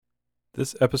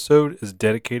This episode is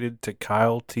dedicated to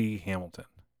Kyle T. Hamilton.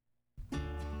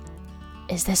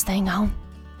 Is this thing on?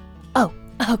 Oh,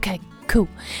 okay, cool.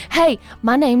 Hey,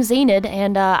 my name's Enid,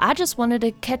 and I just wanted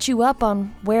to catch you up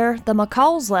on where the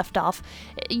McCalls left off.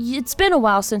 It's been a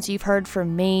while since you've heard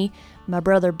from me, my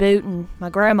brother Boot, and my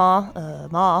grandma,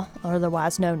 Ma,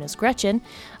 otherwise known as Gretchen.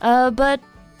 But,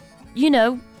 you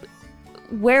know,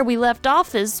 where we left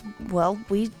off is, well,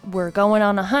 we were going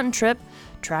on a hunting trip,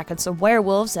 tracking some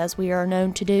werewolves, as we are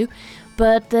known to do.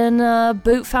 But then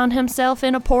Boot found himself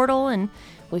in a portal, and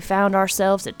we found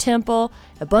ourselves a temple,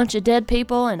 a bunch of dead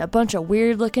people, and a bunch of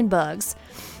weird-looking bugs.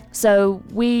 So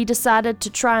we decided to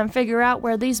try and figure out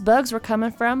where these bugs were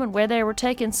coming from and where they were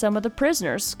taking some of the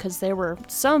prisoners, because there were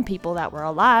some people that were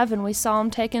alive, and we saw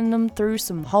them taking them through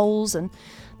some holes, and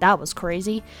that was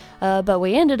crazy. But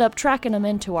we ended up tracking them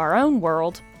into our own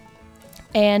world,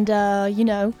 and, you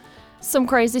know, some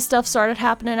crazy stuff started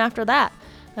happening after that.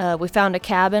 We found a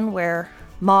cabin where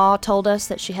Ma told us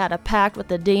that she had a pact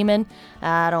with a demon.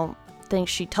 I don't think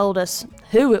she told us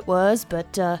who it was,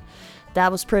 but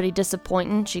that was pretty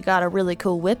disappointing. She got a really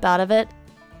cool whip out of it.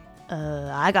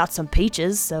 I got some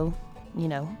peaches, so, you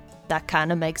know, that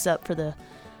kind of makes up for the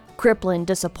crippling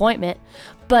disappointment.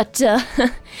 But,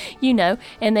 you know,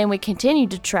 and then we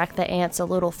continued to track the ants a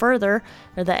little further.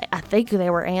 I think they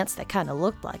were ants that kind of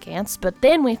looked like ants. But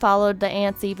then we followed the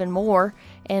ants even more,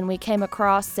 and we came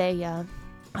across a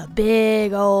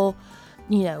big old,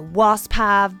 you know, wasp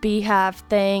hive, beehive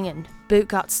thing, and Boot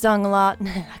got stung a lot, and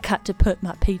I got to put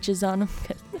my peaches on him.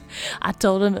 I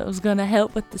told him it was going to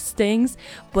help with the stings,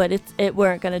 but it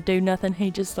weren't going to do nothing. He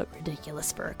just looked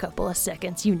ridiculous for a couple of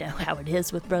seconds. You know how it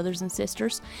is with brothers and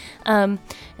sisters. And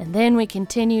then we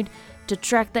continued to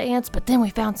track the ants, but then we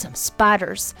found some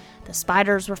spiders. The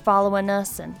spiders were following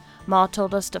us, and Ma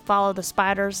told us to follow the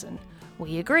spiders, and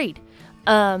we agreed.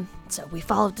 So we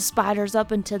followed the spiders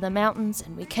up into the mountains,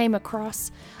 and we came across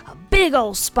a big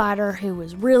old spider who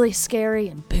was really scary,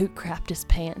 and Boot crapped his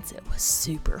pants. It was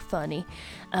super funny.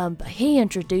 But he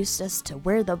introduced us to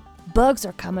where the bugs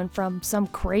are coming from, some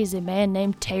crazy man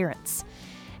named Terrence.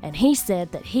 And he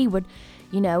said that he would,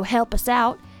 you know, help us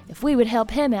out if we would help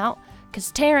him out,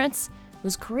 because Terrence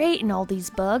was creating all these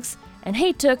bugs, and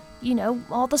he took, you know,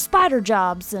 all the spider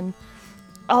jobs and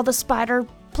all the spider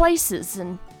places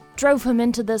and drove him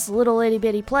into this little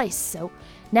itty-bitty place. So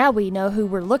now we know who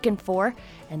we're looking for,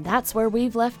 and that's where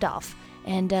we've left off.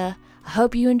 And I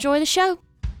hope you enjoy the show.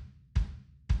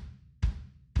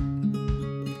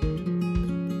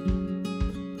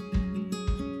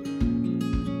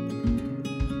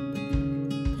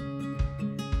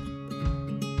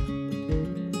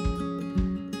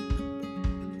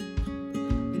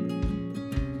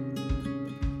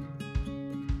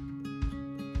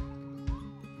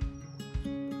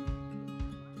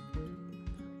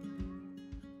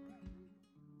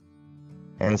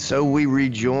 And so we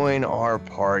rejoin our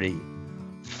party,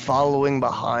 following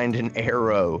behind an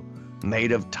arrow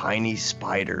made of tiny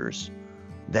spiders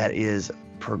that is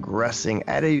progressing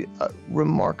at a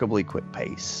remarkably quick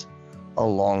pace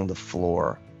along the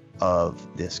floor of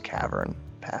this cavern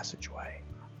passageway.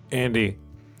 Andy,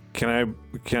 can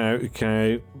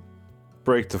I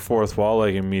break the fourth wall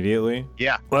like immediately?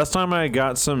 Yeah. Last time I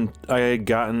had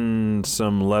gotten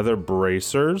some leather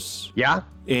bracers. Yeah.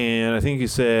 And I think you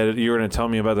said you were going to tell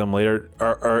me about them later.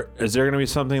 Is there going to be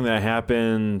something that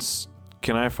happens?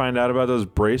 Can I find out about those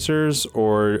bracers,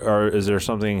 or is there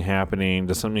something happening?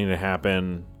 Does something need to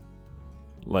happen,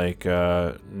 like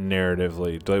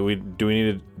narratively? Do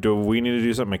we need to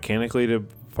do something mechanically to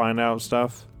find out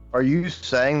stuff? Are you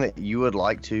saying that you would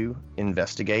like to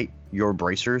investigate your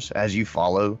bracers as you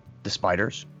follow the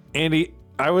spiders? Andy,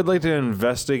 I would like to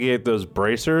investigate those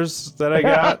bracers that I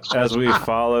got as we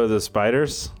follow the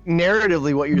spiders.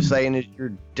 Narratively, what you're saying is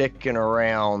you're dicking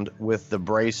around with the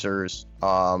bracers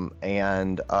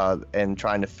and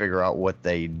trying to figure out what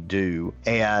they do.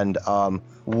 And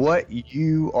what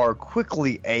you are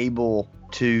quickly able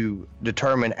to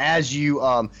determine as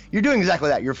you're doing exactly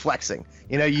that. You're flexing.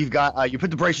 You know, you've got you put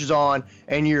the bracers on,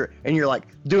 and you're like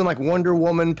doing like Wonder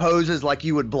Woman poses, like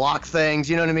you would block things.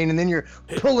 You know what I mean? And then you're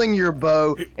pulling your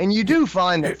bow, and you do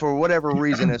find that for whatever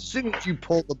reason, as soon as you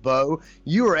pull the bow,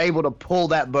 you are able to pull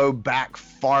that bow back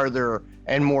farther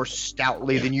and more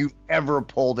stoutly than you've ever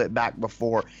pulled it back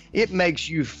before. It makes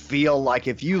you feel like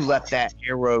if you let that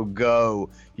arrow go,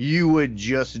 you would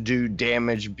just do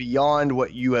damage beyond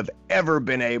what you have ever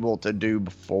been able to do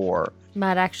before.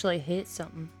 Might actually hit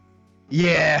something.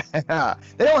 Yeah.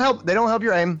 They don't help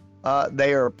your aim.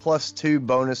 They are +2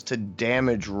 bonus to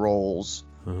damage rolls.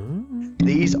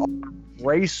 These are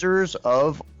bracers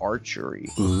of archery.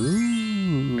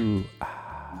 Ooh.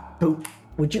 Boop,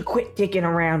 would you quit dicking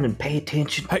around and pay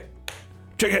attention? Hey,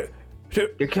 check it.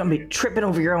 You're gonna be tripping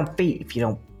over your own feet if you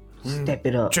don't step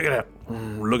it up. Check it out.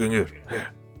 Looking good.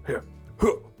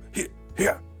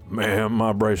 Yeah. Man,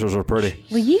 my bracers are pretty.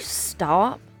 Will you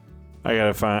stop? I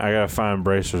gotta find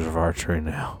bracers of archery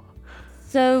now.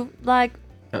 So, like,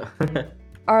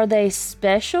 are they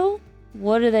special?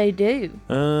 What do they do?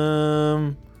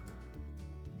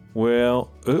 Well,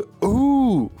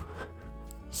 ooh.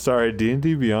 Sorry,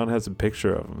 D&D Beyond has a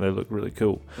picture of them. They look really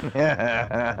cool.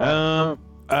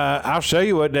 I'll show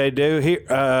you what they do here.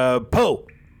 Pull.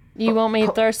 You want me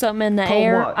to throw something in the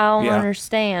air? what? I don't Yeah.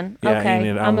 understand. Yeah, Okay,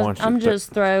 Enid, I want you I'm to-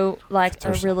 just throw like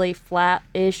a really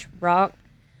flat-ish rock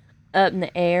up in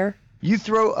the air. You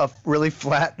throw a really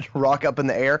flat rock up in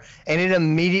the air, and it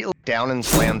immediately down and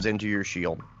slams into your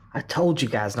shield. I told you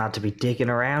guys not to be dicking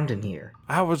around in here.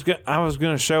 I was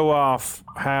gonna show off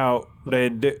how they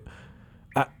do.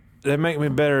 They make me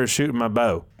better at shooting my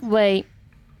bow. Wait,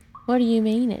 what do you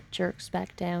mean it jerks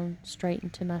back down straight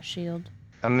into my shield?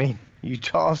 I mean, you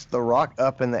toss the rock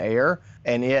up in the air,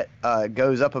 and it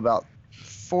goes up about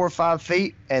 4 or 5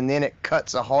 feet, and then it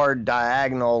cuts a hard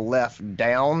diagonal left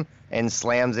down and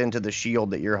slams into the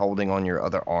shield that you're holding on your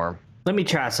other arm. Let me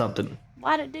try something.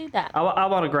 Why'd it do that? I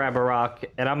want to grab a rock,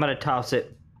 and I'm going to toss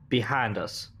it behind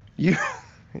us. You,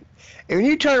 when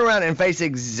you turn around and face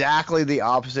exactly the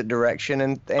opposite direction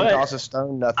and toss a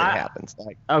stone, nothing happens.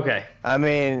 Like, Okay. I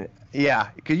mean, yeah,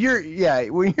 because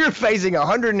when you're facing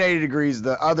 180 degrees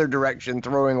the other direction,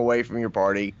 throwing away from your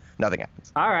party, nothing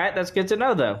happens. All right, that's good to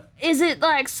know, though. Is it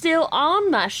like still on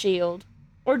my shield?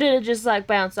 Or did it just like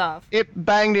bounce off? It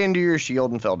banged into your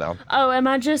shield and fell down. Oh, am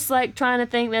I just like trying to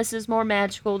think this is more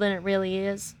magical than it really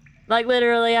is? Like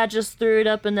literally I just threw it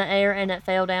up in the air and it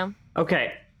fell down?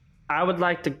 Okay, I would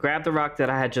like to grab the rock that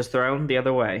I had just thrown the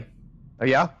other way, Oh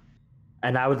yeah.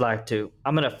 and I would like to.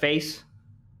 I'm gonna face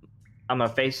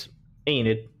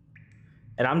Enid,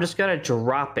 and I'm just gonna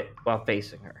drop it while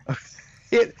facing her.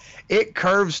 It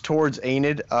curves towards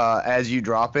Enid as you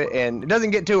drop it, and it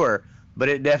doesn't get to her, but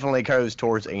it definitely curves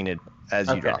towards Enid as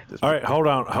you drop this. All right, hold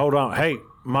on. Hey,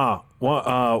 Ma,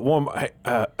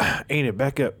 Enid,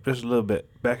 back up just a little bit.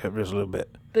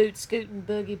 Boot scooting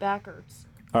boogie backwards.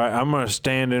 All right, I'm gonna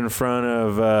stand in front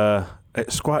of.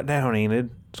 Squat down,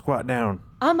 Enid. Squat down.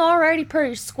 I'm already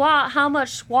pretty squat. How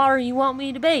much squatter you want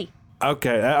me to be?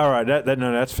 Okay, all right.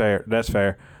 That's fair. That's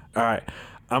fair. All right,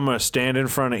 I'm gonna stand in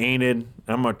front of Enid.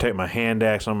 I'm gonna take my hand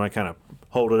axe. I'm gonna kind of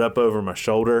hold it up over my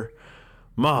shoulder.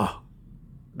 Ma,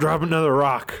 drop another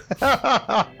rock.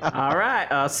 All right,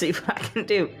 I'll see what I can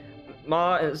do.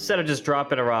 Ma, instead of just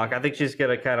dropping a rock, I think she's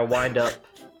gonna kind of wind up.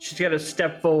 She's gonna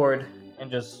step forward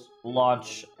and just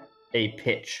launch a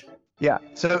pitch. Yeah.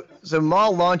 So Ma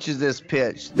launches this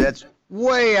pitch that's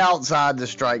way outside the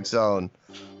strike zone,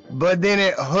 but then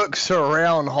it hooks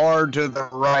around hard to the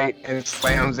right and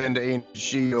slams into Enid's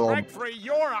shield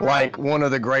like one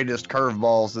of the greatest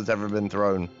curveballs that's ever been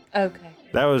thrown. Okay.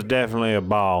 That was definitely a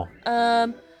ball.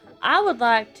 I would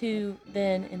like to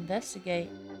then investigate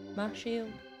my shield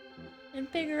and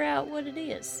figure out what it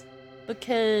is.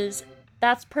 Because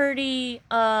that's pretty,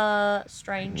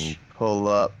 strange. Pull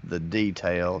up the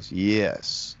details.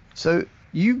 Yes. So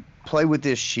you play with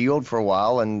this shield for a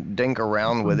while and dink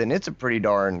around with it, and it's a pretty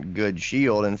darn good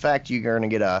shield. In fact, you're going to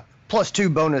get a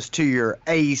 +2 bonus to your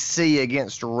AC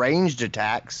against ranged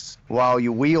attacks while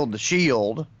you wield the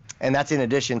shield, and that's in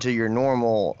addition to your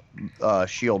normal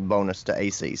shield bonus to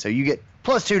AC. So you get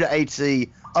 +2 to AC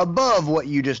above what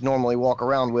you just normally walk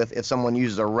around with if someone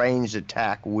uses a ranged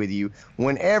attack with you.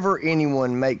 Whenever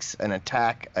anyone makes an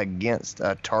attack against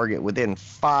a target within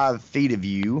 5 feet of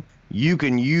you, you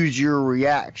can use your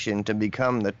reaction to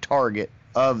become the target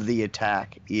of the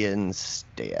attack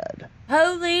instead.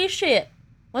 Holy shit.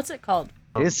 What's it called?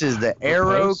 This is the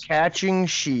arrow catching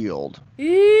shield.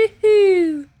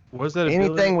 Woohoo! What's that?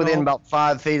 Anything within about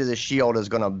 5 feet of the shield is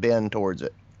going to bend towards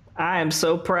it. I am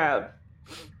so proud.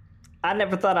 I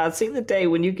never thought I'd see the day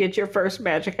when you get your first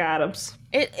magic items.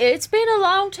 It's been a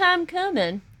long time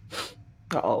coming.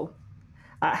 Uh-oh.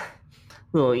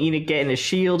 Little Enid getting a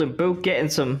shield and Boot getting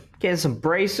some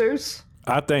bracers.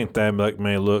 I think that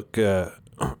may look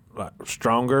like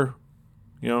stronger.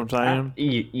 You know what I'm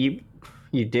saying?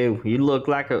 You do. You look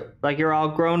like you're all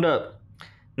grown up.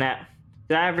 Now,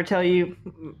 did I ever tell you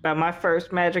about my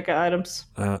first magic items?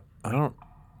 I don't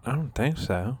think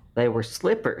so. They were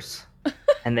slippers,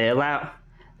 and they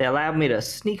allowed me to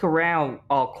sneak around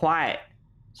all quiet,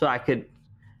 so I could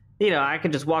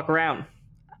just walk around.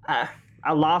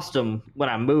 I lost them when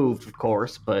I moved, of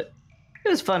course, but it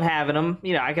was fun having them.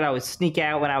 I could always sneak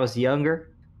out when I was younger.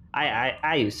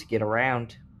 I used to get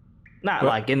around. Not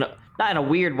like in a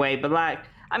weird way, but like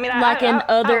I mean, Like in I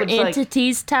other would, like,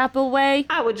 entities type of way?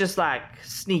 I would just like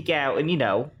sneak out and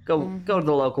go to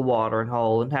the local watering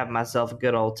hole and have myself a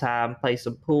good old time, play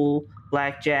some pool,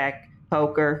 blackjack,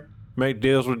 poker. Make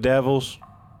deals with devils.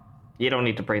 You don't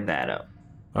need to bring that up.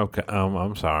 Okay,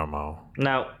 I'm sorry, Ma.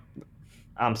 No,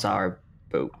 I'm sorry,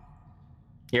 Boo.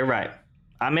 You're right.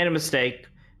 I made a mistake,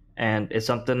 and it's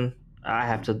something I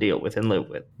have to deal with and live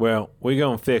with. Well, we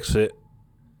gonna fix it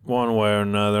one way or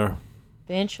another.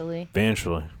 Eventually.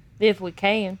 If we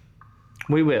can.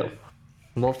 We will.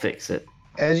 We'll fix it.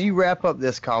 As you wrap up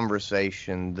this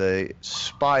conversation, the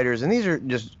spiders, and these are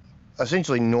just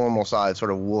essentially normal size,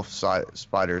 sort of wolf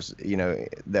spiders,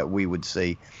 that we would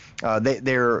see.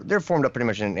 They're formed up pretty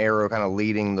much in an arrow, kind of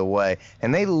leading the way,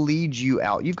 and they lead you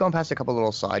out. You've gone past a couple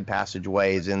little side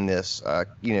passageways in this.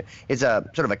 It's a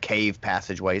sort of a cave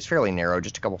passageway. It's fairly narrow,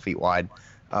 just a couple feet wide,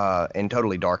 and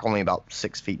totally dark, only about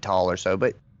 6 feet tall or so.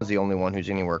 But is the only one who's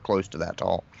anywhere close to that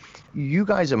tall. You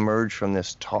guys emerge from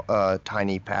this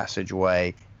tiny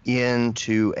passageway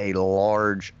into a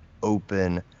large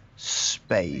open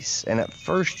space, and at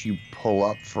first you pull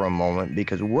up for a moment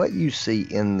because what you see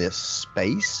in this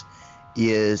space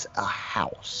is a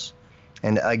house.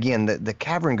 And again, the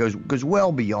cavern goes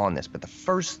well beyond this, but the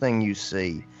first thing you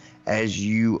see as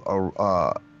you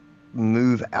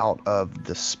move out of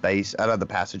the space, out of the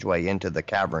passageway into the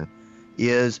cavern,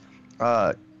 is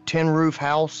tin roof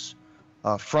house,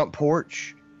 front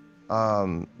porch,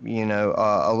 a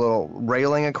little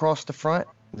railing across the front.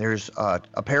 There's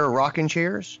a pair of rocking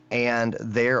chairs, and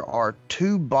there are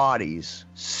 2 bodies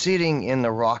sitting in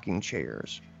the rocking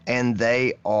chairs, and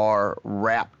they are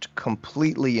wrapped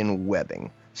completely in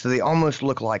webbing. So they almost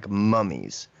look like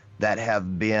mummies that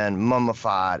have been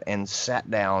mummified and sat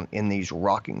down in these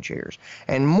rocking chairs.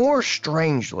 And more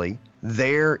strangely,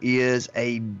 there is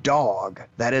a dog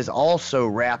that is also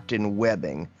wrapped in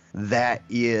webbing that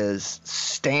is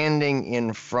standing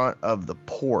in front of the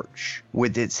porch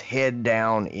with its head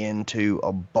down into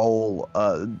a bowl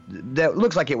that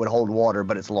looks like it would hold water,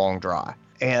 but it's long dry.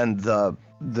 And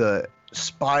the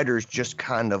spiders just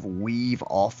kind of weave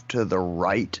off to the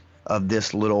right of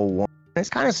this little one. It's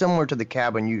kind of similar to the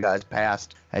cabin you guys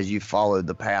passed as you followed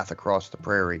the path across the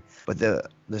prairie, but the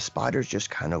spiders just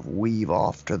kind of weave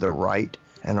off to the right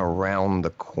and around the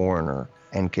corner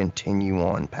and continue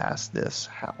on past this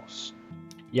house.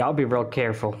 Y'all be real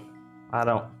careful. I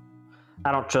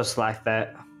don't trust like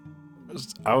that.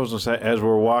 I was gonna say, as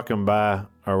we're walking by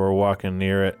or we're walking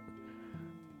near it,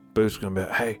 Boo's gonna be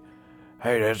like,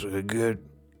 hey, that's a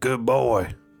good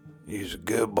boy. He's a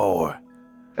good boy.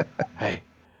 Hey,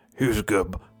 you's a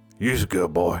good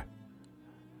boy.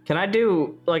 Can I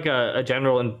do like a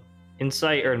general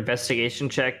insight or investigation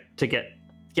check to get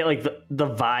like the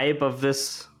vibe of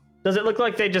this? Does it look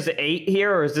like they just ate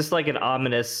here, or is this like an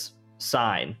ominous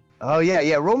sign? Oh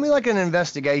yeah. Roll me like an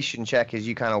investigation check as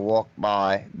you kind of walk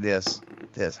by this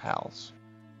house.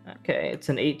 Okay, it's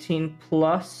an 18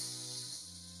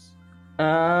 plus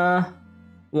 1,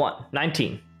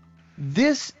 19.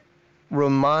 This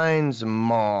reminds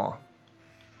Ma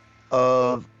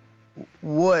of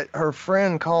what her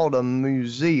friend called a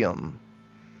museum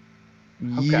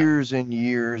years and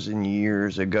years and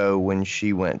years ago when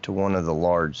she went to one of the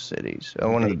large cities,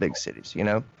 one of the big cities,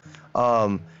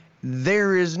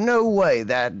 There is no way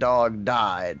that dog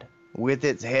died with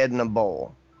its head in a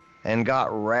bowl and got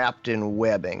wrapped in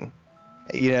webbing.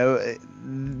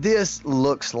 This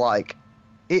looks like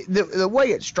the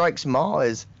way it strikes Ma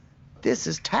is this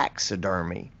is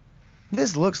taxidermy.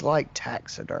 This looks like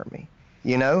taxidermy,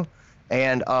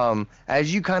 And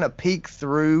as you kind of peek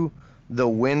through the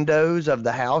windows of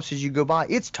the house as you go by,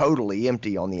 it's totally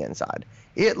empty on the inside.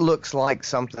 It looks like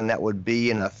something that would be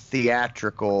in a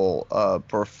theatrical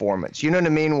performance. You know what I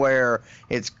mean? Where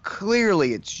it's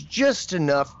just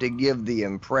enough to give the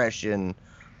impression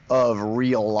of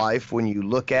real life when you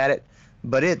look at it,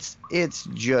 but it's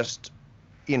just,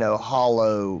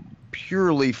 hollow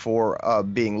purely for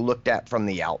being looked at from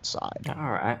the outside.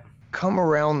 All right. Come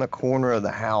around the corner of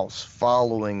the house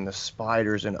following the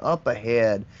spiders, and up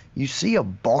ahead you see a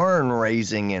barn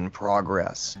raising in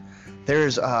progress.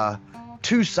 There's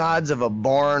 2 sides of a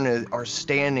barn are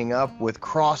standing up with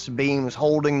cross beams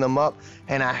holding them up,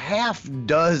 and a half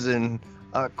dozen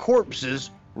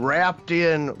corpses wrapped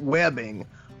in webbing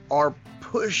are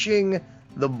pushing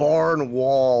the barn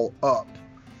wall up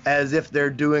as if they're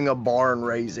doing a barn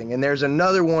raising. And there's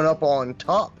another one up on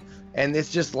top, and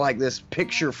it's just like this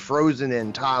picture frozen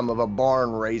in time of a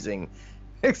barn raising,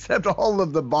 except all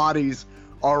of the bodies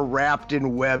are wrapped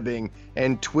in webbing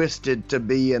and twisted to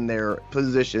be in their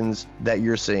positions that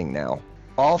you're seeing now.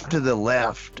 Off to the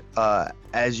left,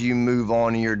 as you move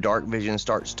on, your dark vision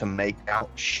starts to make out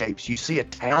shapes. You see a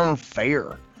town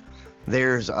fair.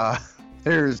 There's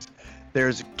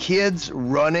kids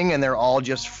running, and they're all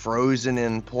just frozen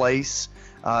in place.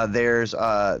 There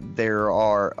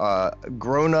are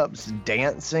grown-ups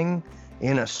dancing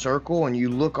in a circle, and you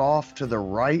look off to the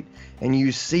right, and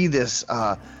you see this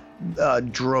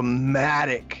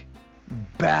dramatic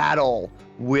battle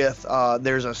with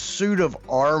there's a suit of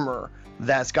armor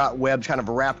that's got webs kind of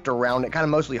wrapped around it, kind of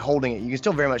mostly holding it. You can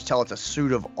still very much tell it's a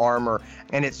suit of armor,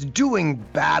 and it's doing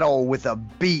battle with a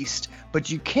beast, but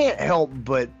you can't help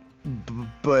but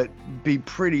be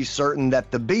pretty certain that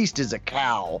the beast is a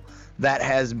cow that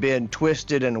has been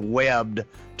twisted and webbed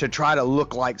to try to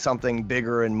look like something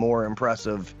bigger and more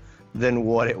impressive than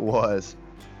what it was.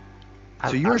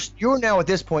 So you're now at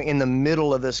this point in the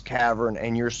middle of this cavern,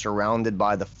 and you're surrounded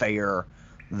by the fair,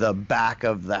 the back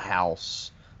of the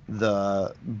house,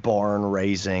 the barn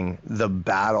raising, the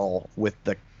battle with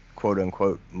the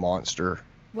quote-unquote monster.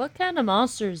 What kind of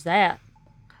monster is that?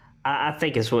 I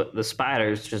think it's what the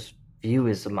spiders just view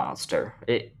as a monster.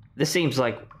 This seems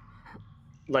like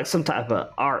some type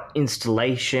of art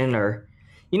installation, or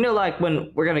like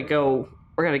when we're gonna go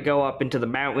up into the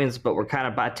mountains, but we're kind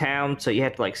of by town, so you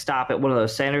have to like stop at one of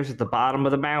those centers at the bottom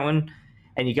of the mountain,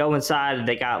 and you go inside, and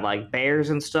they got like bears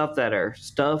and stuff that are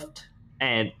stuffed,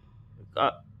 and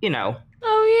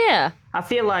Oh yeah. I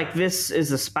feel like this is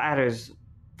the spider's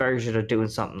version of doing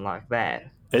something like that.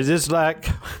 Is this like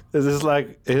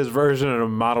his version of the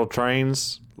model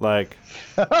trains? Like,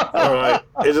 or like,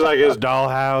 is it like his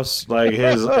dollhouse? Like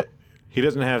he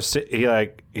doesn't have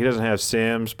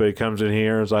Sims, but he comes in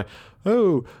here and is like,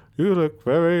 oh, you look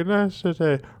very nice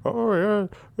today. Oh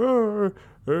yeah,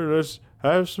 let's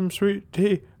have some sweet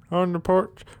tea on the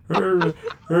porch.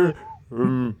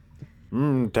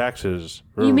 Taxes.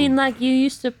 You mean like you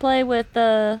used to play with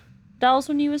dolls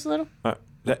when you was little?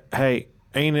 Hey,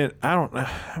 ain't it? I don't know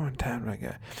how many times I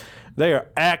got. They are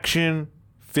action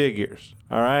figures.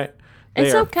 All right.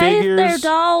 It's okay if they're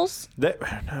dolls. They're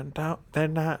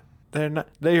not.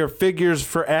 They are figures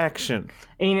for action.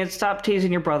 Enid, stop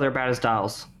teasing your brother about his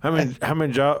dolls. How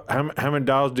many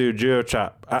dolls do judo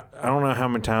chop? I don't know how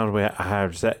many times I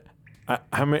have said.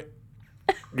 How many?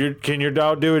 Can your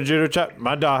doll do a judo chop?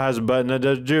 My doll has a button that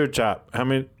does judo chop. How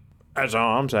many? That's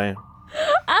all I'm saying.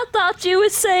 I thought you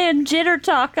was saying jitter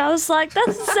talk. I was like,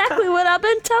 that's exactly what I've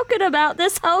been talking about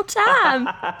this whole time.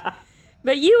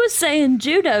 But you was saying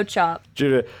judo chop.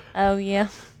 Judo. Oh yeah.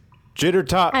 Jitter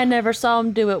talk. I never saw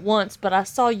them do it once, but I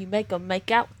saw you make them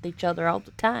make out with each other all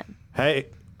the time. Hey.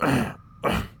 I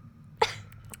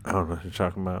don't know what you're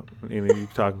talking about. You're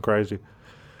talking crazy.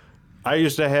 I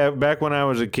used to have, back when I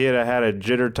was a kid, I had a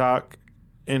Jitter Talk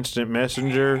instant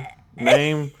messenger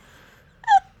name.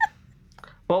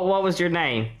 Well, what was your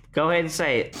name? Go ahead and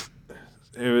say it.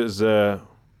 It was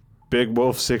Big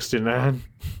Wolf 69.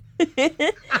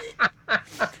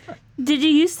 Did you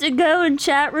used to go in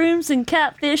chat rooms and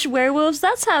catfish werewolves?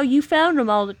 That's how you found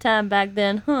them all the time back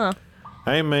then, huh?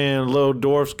 Hey man, little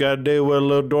dwarf's got to do what a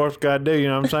little dwarf's got to do. You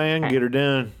know what I'm saying? Get her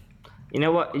done. You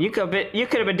know what? You could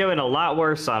have been doing a lot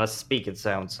worse on a speaking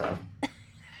sound. So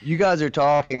You guys are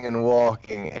talking and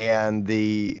walking, and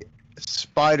the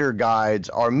spider guides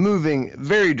are moving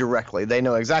very directly. They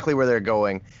know exactly where they're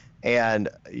going, and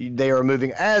they are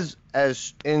moving as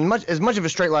much of a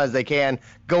straight line as they can,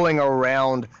 going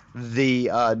around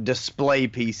the display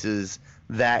pieces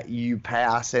that you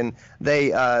pass, and they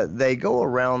go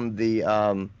around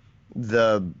the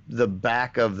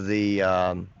back of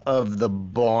the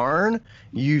barn.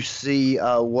 You see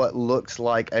what looks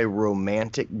like a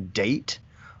romantic date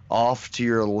off to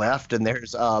your left, and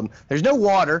there's no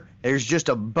water. There's just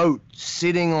a boat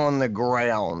sitting on the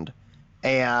ground,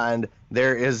 and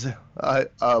there is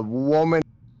a woman.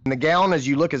 The gown, as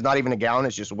you look, is not even a gown.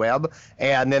 It's just web.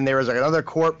 And then there is another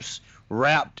corpse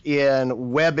wrapped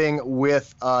in webbing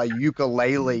with a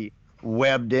ukulele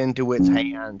webbed into its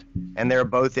hand, and they're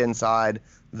both inside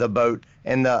the boat.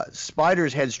 And the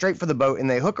spiders head straight for the boat, and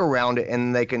they hook around it,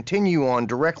 and they continue on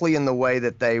directly in the way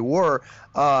that they were,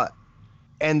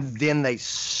 and then they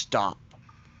stop,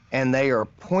 and they are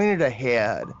pointed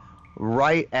ahead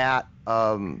right at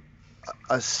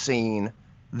a scene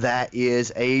that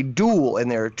is a duel, and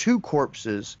there are two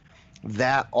corpses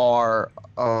that are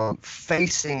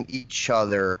facing each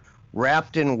other,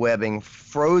 wrapped in webbing,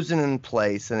 frozen in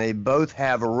place, and they both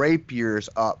have rapiers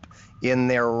up in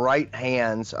their right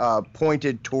hands,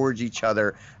 pointed towards each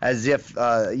other, as if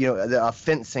a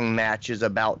fencing match is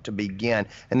about to begin.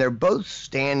 And they're both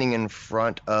standing in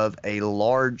front of a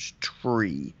large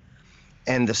tree,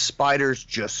 and the spiders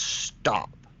just stop,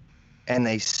 and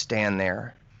they stand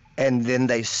there, and then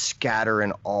they scatter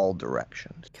in all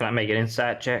directions. Can I make an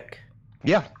insight check?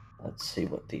 Yeah. Let's see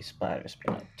what these spiders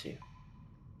been up to.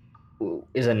 Ooh,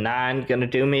 is a 9 gonna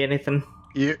do me anything?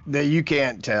 You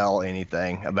can't tell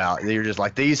anything about it. You're just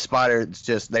like, these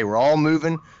spiders, they were all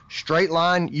moving straight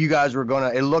line. You guys were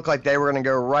it looked like they were gonna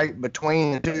go right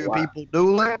between the two people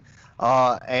dueling.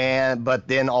 But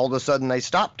then all of a sudden they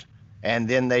stopped, and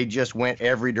then they just went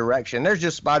every direction. There's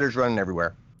just spiders running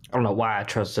everywhere. I don't know why I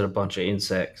trusted a bunch of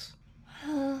insects.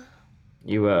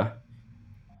 You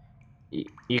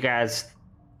guys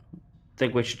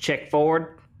think we should check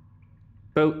forward?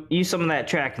 But use some of that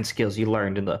tracking skills you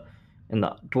learned in the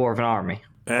dwarven army.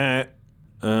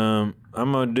 I'm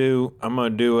gonna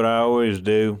do what I always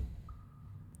do.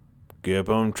 Get up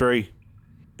on the tree.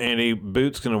 Andy,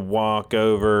 Boot's gonna walk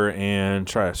over and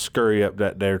try to scurry up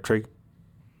that there tree.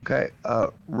 Okay.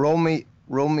 Roll me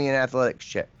an athletics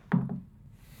check.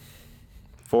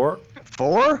 4.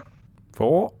 4?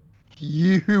 4.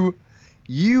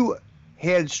 You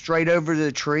head straight over to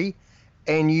the tree,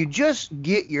 and you just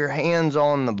get your hands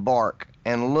on the bark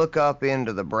and look up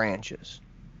into the branches.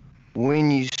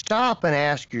 When you stop and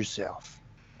ask yourself,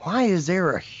 why is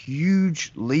there a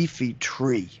huge leafy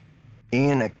tree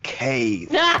in a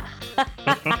cave?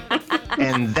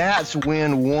 And that's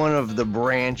when one of the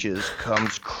branches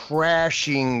comes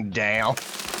crashing down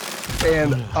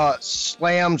and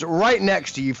slams right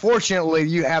next to you. Fortunately,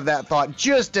 you have that thought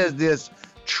just as this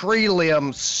tree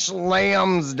limb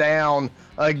slams down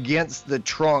against the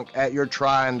trunk at you're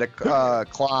trying to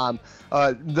climb.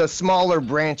 The smaller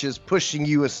branches pushing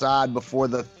you aside before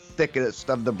the thickest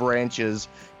of the branches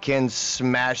can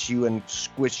smash you and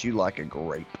squish you like a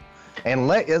grape. And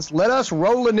let us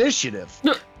roll initiative.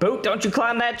 Boot, don't you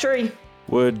climb that tree.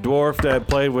 Would dwarf that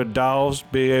played with dolls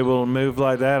be able to move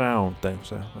like that? I don't think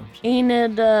so.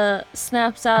 Enid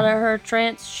snaps out of her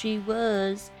trance. She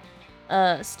was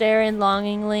staring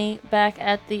longingly back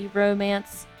at the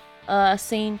romance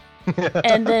scene.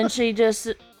 And then she just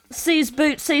sees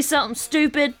Boot say something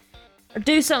stupid or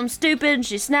do something stupid, and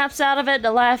she snaps out of it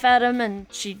to laugh at him, and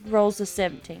she rolls a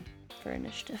 17 for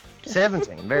initiative.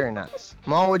 17, very nice.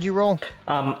 Maul, what'd you roll?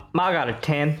 Ma got a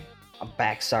 10. My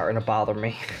back's starting to bother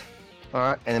me. All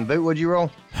right, and then Boot, what'd you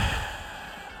roll?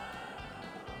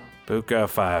 Boot got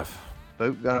 5.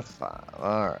 Boot got a 5.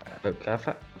 All right. Boot got a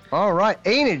 5. All right,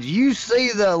 Enid, you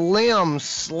see the limb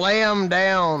slam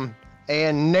down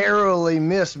and narrowly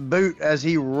miss Boot as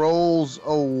he rolls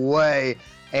away.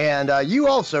 And you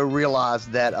also realize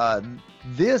that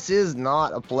this is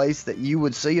not a place that you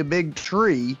would see a big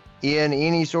tree in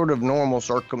any sort of normal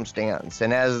circumstance.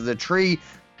 And as the tree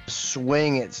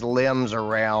swing its limbs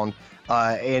around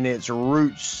and its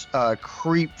roots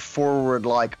creep forward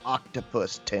like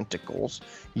octopus tentacles,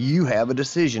 you have a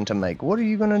decision to make. What are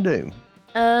you going to do?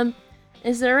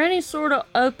 Is there any sort of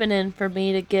opening for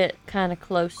me to get kind of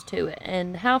close to it?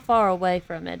 And how far away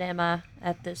from it am I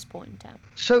at this point in time?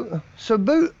 So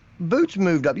Boots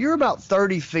moved up. You're about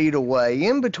 30 feet away.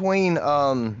 In between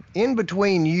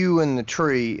you and the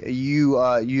tree,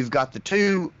 you've got the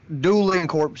two dueling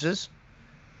corpses.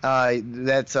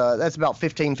 That's about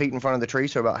 15 feet in front of the tree,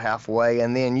 so about halfway.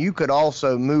 And then you could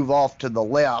also move off to the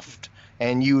left,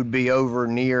 and you would be over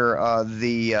near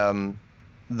the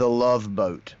love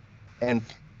boat. And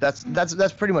that's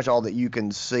pretty much all that you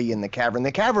can see in the cavern.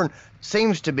 The cavern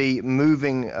seems to be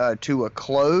moving to a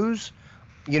close.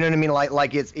 You know what I mean?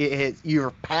 Like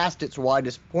you're past its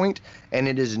widest point, and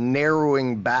it is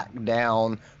narrowing back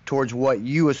down towards what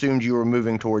you assumed you were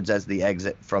moving towards as the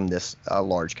exit from this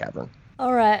large cavern.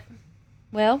 All right.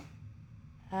 Well,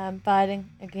 I'm fighting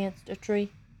against a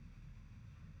tree.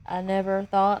 I never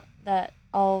thought that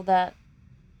all that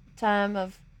time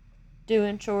of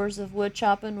doing chores of wood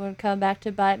chopping would come back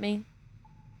to bite me.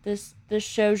 This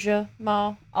shows you,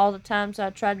 Ma, all the times I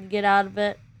tried to get out of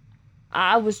it.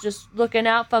 I was just looking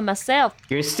out for myself.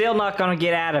 You're still not gonna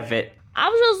get out of it. I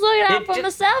was just looking out for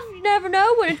myself. You never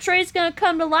know when a tree's gonna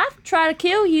come to life and try to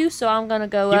kill you, so I'm gonna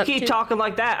go up. You keep talking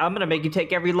like that, I'm gonna make you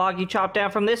take every log you chop down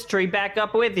from this tree back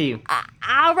up with you.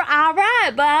 All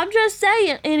right, but I'm just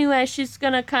saying. Anyway, she's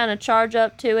gonna kind of charge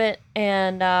up to it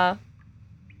and,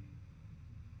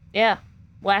 yeah,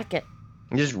 whack it.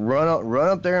 Just run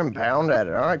up there and pound at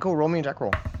it. All right, cool. Roll me an attack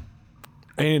roll.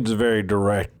 Enid's a very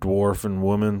direct dwarf and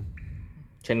woman.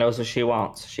 She knows what she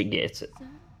wants. She gets it.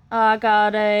 I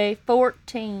got a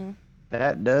 14.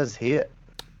 That does hit.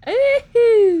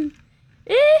 Ooh-hoo.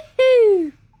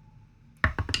 Ooh-hoo.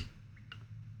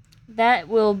 That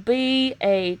will be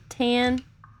a 10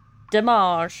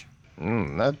 damage.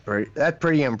 That's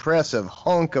pretty impressive.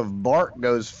 Hunk of bark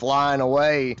goes flying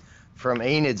away from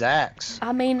Enid's axe.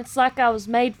 I mean, it's like I was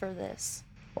made for this.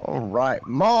 All right,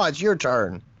 Ma, it's your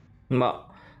turn. I'm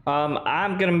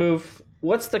gonna move.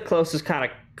 What's the closest kind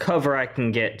of cover I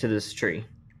can get to this tree?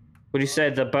 Would you say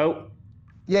the boat?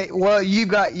 Yeah, well, you've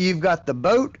got the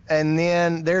boat, and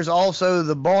then there's also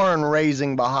the barn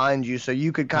raising behind you, so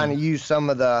you could kind of use some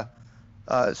of the,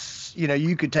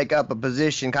 you could take up a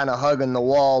position, kind of hugging the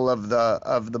wall of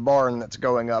the barn that's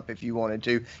going up if you wanted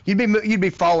to. You'd be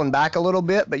falling back a little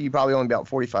bit, but you'd probably only be about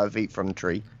 45 feet from the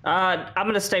tree. I'm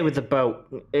gonna stay with the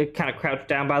boat. It kind of crouched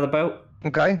down by the boat.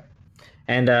 Okay.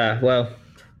 And well,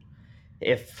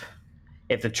 if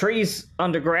the tree's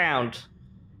underground,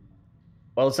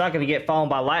 well, it's not gonna get fallen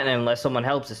by lightning unless someone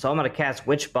helps it. So I'm gonna cast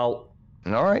Witch Bolt.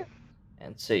 All right.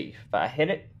 And see if I hit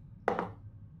it.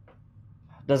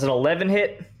 Does an 11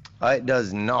 hit? It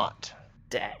does not.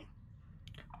 Dang.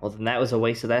 Well, then that was a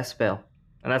waste of that spell.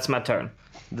 And that's my turn.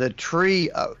 The tree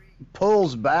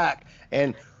pulls back,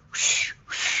 and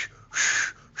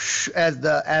as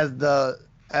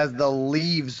the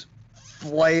leaves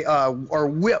are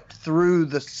whipped through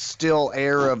the still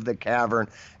air of the cavern,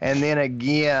 and then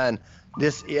again,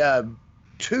 this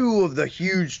two of the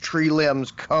huge tree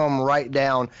limbs come right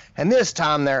down, and this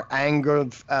time they're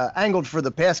angled for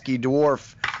the pesky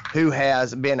dwarf who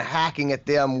has been hacking at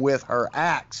them with her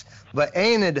axe. But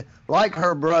Enid, like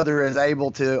her brother, is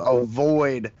able to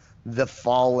avoid the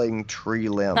falling tree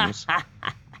limbs.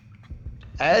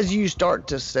 As you start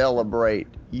to celebrate,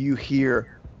 you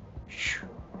hear,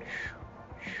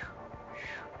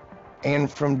 and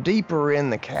from deeper in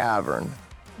the cavern,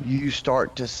 you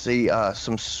start to see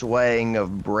some swaying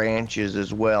of branches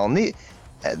as well. And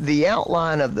the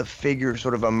outline of the figure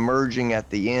sort of emerging at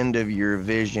the end of your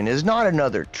vision is not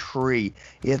another tree.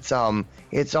 It's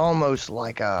almost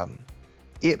like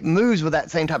it moves with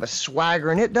that same type of swagger,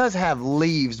 and it does have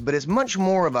leaves, but it's much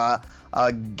more of a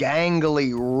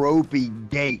gangly, ropey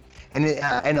gait. And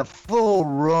in a full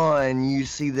run, you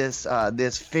see this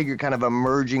figure kind of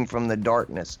emerging from the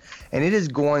darkness, and it is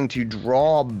going to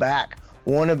draw back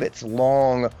one of its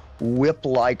long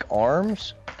whip-like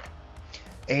arms,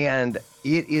 and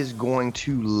it is going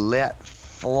to let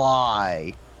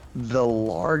fly the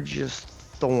largest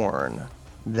thorn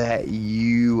that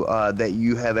you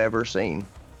have ever seen.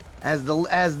 As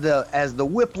the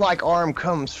whip-like arm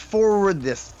comes forward,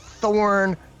 this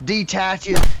thorn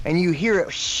detaches, and you hear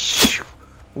it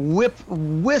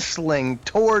whistling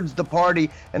towards the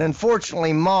party. And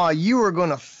unfortunately, Ma, you are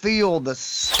going to feel the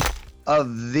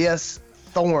of this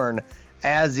thorn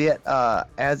as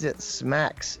it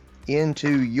smacks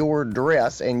into your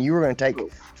dress, and you are going to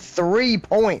take 3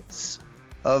 points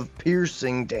of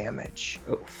piercing damage.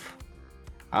 Oof.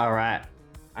 All right,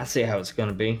 I see how it's going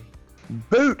to be.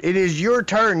 Boot, it is your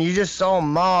turn. You just saw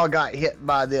Ma got hit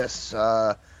by this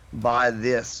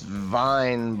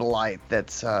vine blight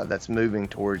that's moving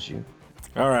towards you.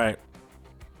 All right,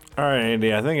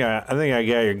 Andy. I think I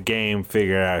got your game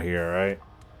figured out here. Right?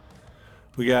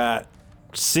 We got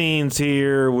scenes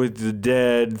here with the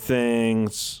dead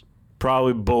things,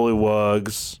 probably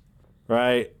bullywugs.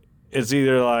 Right? It's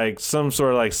either like some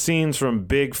sort of like scenes from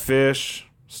Big Fish,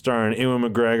 starring Ewan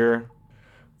McGregor,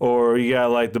 or you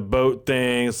got like the boat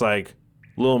things, like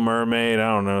Little Mermaid.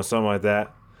 I don't know, something like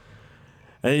that.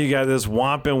 And you got this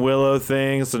Whomping Willow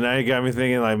thing, so now you got me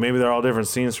thinking like maybe they're all different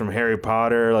scenes from Harry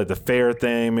Potter, like the fair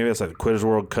thing, maybe it's like the Quidditch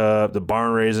World Cup, the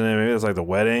barn raising, maybe it's like the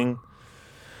wedding.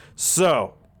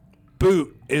 So,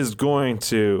 Boot is going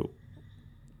to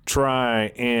try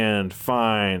and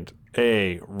find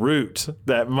a root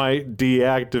that might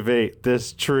deactivate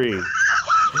this tree.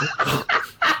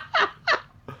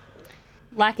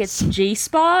 Like it's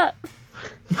G-spot?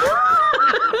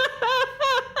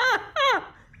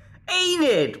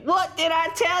 Enid, what did I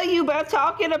tell you about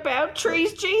talking about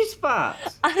trees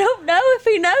G-spots? I don't know if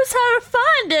he knows how to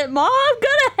find it, Mom. I'm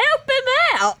gonna help him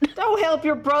out. Don't help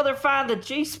your brother find the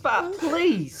G-spot,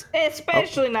 please.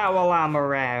 Especially not while I'm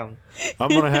around. I'm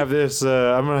gonna have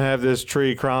this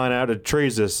tree crawling out of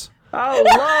trees. Oh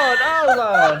Lord, oh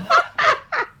Lord.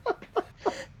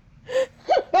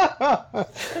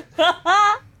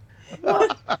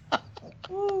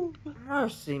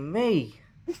 Mercy me.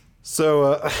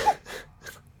 So,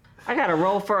 I gotta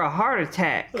roll for a heart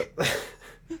attack.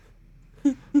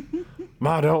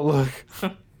 Ma, don't look.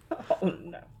 Oh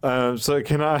no. So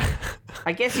can I?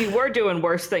 I guess you were doing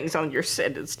worse things on your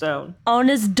set in stone. On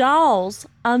his dolls.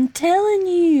 I'm telling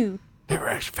you. Never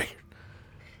actually figured.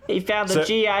 He found the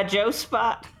G.I. Joe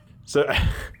spot. So,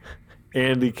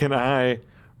 Andy, can I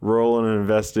roll an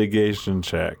investigation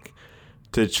check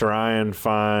to try and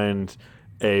find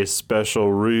a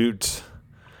special root?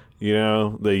 You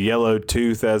know, the yellow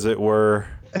tooth, as it were.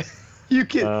 You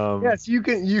can yes, you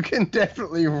can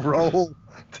definitely roll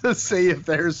to see if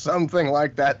there's something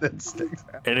like that sticks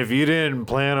out. And if you didn't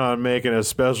plan on making a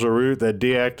special route that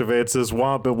deactivates this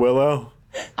Whomping Willow,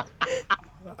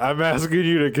 I'm asking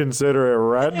you to consider it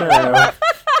right now.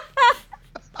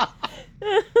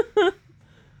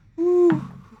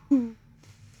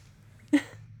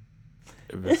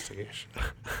 Investigation.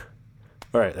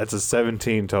 All right, that's a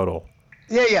 17 total.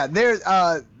 Yeah. There's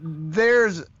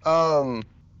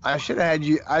I should have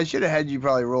had you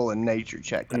probably roll a nature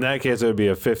check. In that case, it would be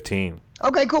a 15.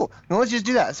 Okay, cool. Well, let's just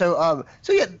do that. So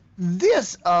yeah,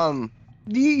 this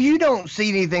you don't see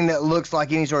anything that looks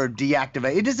like any sort of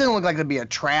deactivate. It doesn't look like it'd be a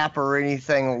trap or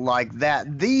anything like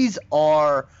that. These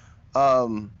are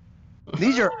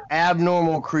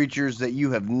abnormal creatures that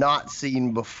you have not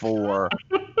seen before.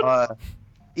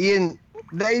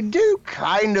 They do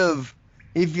kind of,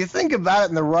 if you think about it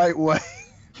in the right way,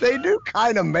 they do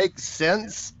kind of make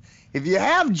sense. If you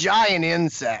have giant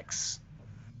insects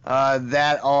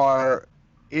that are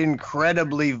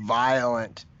incredibly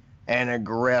violent and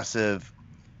aggressive,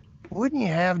 wouldn't you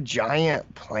have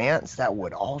giant plants that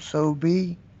would also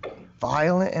be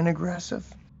violent and aggressive?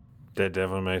 That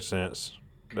definitely makes sense.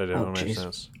 Makes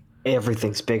sense.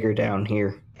 Everything's bigger down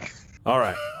here. All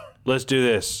right, let's do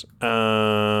this.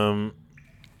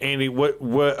 Andy, what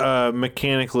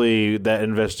mechanically that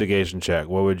investigation check?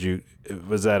 What would you?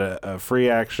 Was that a free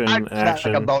action? Like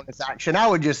a bonus action. I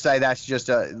would just say that's just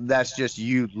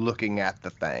you looking at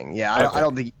the thing. Yeah, I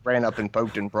don't think you ran up and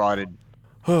poked and prodded.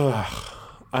 I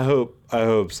hope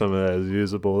some of that is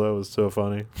usable. That was so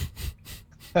funny.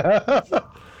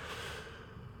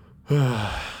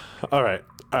 All right.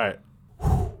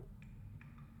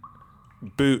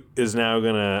 Boot is now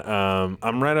gonna.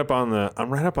 I'm right up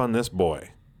on this boy,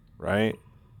 right?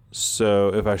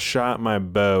 So if I shot my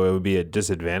bow, it would be at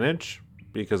disadvantage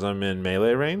because I'm in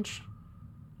melee range.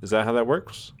 Is that how that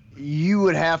works? You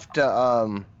would have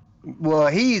to. Well,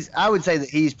 I would say that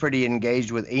he's pretty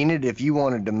engaged with Enid. If you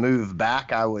wanted to move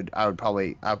back, I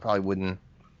probably wouldn't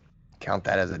count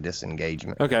that as a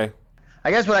disengagement. Okay.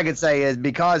 I guess what I could say is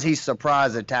because he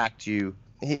surprise attacked you,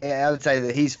 I would say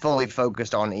that he's fully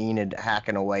focused on Enid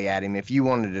hacking away at him. If you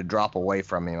wanted to drop away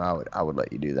from him, I would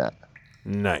let you do that.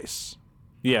 Nice.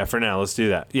 Yeah, for now, let's do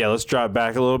that. Yeah, let's drop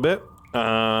back a little bit.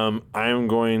 I'm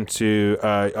going to...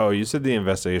 you said the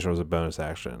investigation was a bonus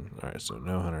action. All right, so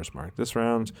no hunters marked this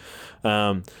round.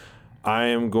 I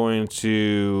am going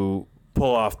to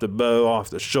pull off the bow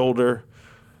off the shoulder,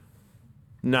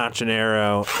 notch an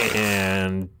arrow,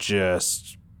 and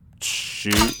just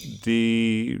shoot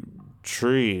the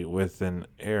tree with an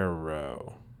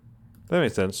arrow. That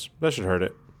makes sense. That should hurt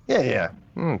it. Yeah.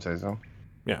 I would say so.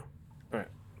 Yeah. All right.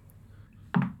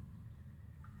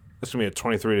 That's going to be a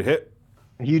 23 to hit.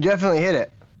 You definitely hit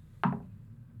it.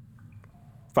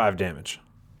 5 damage.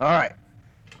 All right.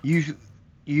 You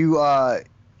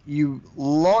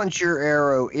launch your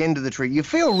arrow into the tree. You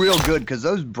feel real good because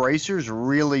those bracers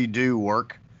really do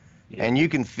work. Yeah. And you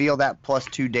can feel that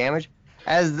 +2 damage.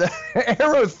 As the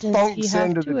arrow thunks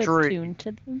into the tree,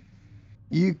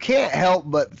 you can't help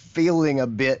but feeling a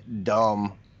bit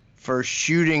dumb for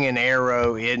shooting an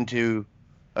arrow into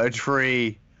a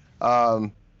tree.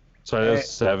 So that's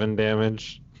 7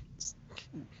 damage.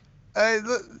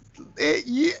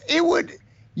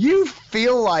 You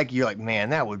feel like you're like, man,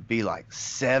 that would be like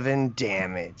 7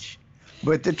 damage,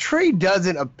 but the tree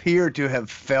doesn't appear to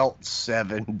have felt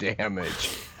 7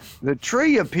 damage. The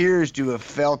tree appears to have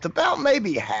felt about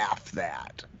maybe half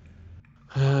that.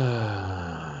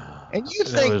 And you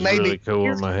think maybe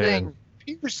really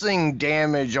piercing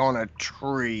damage on a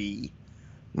tree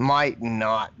might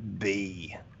not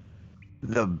be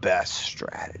the best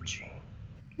strategy.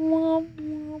 I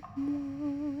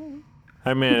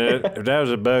mean, if that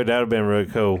was a bow, that would have been really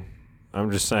cool. I'm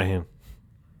just saying.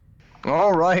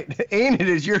 All right. Enid,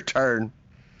 it's your turn.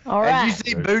 All right. As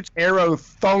you see Boots' arrow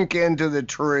thunk into the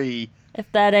tree.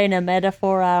 If that ain't a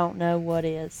metaphor, I don't know what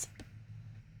is.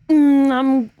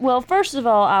 Well, first of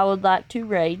all, I would like to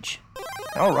rage.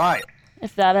 All right.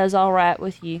 If that is all right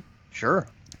with you. Sure.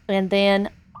 And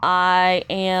then I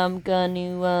am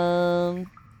gonna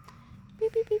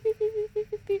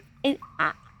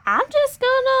I'm just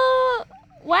gonna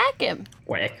whack him.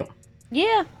 Whack him.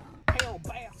 Yeah.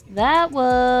 That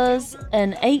was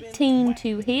an 18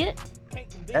 to hit.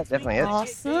 That definitely is.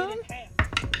 Awesome.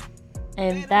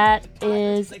 And that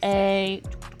is a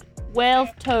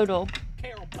 12 total.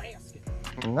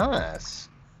 Nice.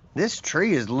 This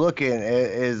tree is looking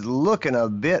a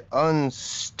bit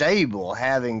unstable,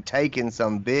 having taken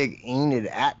some big Enid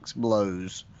axe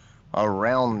blows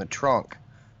around the trunk.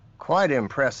 Quite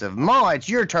impressive. Ma, it's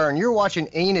your turn. You're watching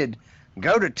Enid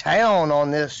go to town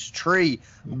on this tree.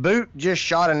 Boot just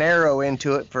shot an arrow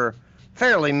into it for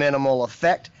fairly minimal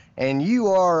effect, and you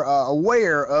are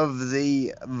aware of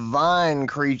the vine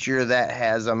creature that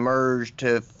has emerged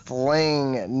to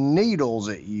fling needles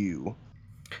at you.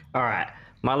 All right.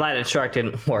 My lightning strike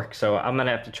didn't work, so I'm going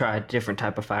to have to try a different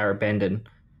type of fire bending.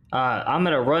 I'm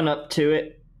going to run up to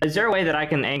it. Is there a way that I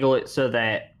can angle it so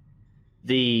that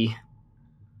the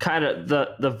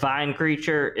the vine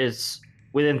creature is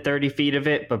within 30 feet of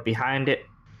it, but behind it?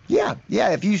 Yeah.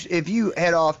 If you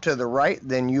head off to the right,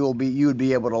 then you would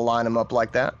be able to line them up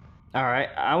like that. All right.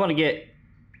 I want to get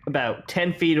about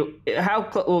 10 feet.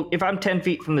 If I'm 10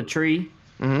 feet from the tree,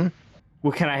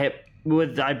 what can I hit?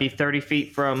 Would I be 30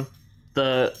 feet from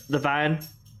the vine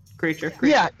creature?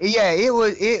 Yeah.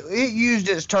 It used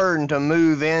its turn to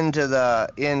move into the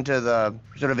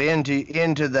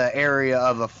area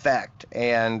of effect,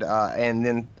 and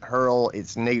then hurl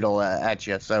its needle at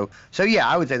you. So yeah,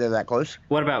 I would say they're that close.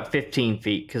 What about 15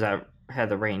 feet? Because I had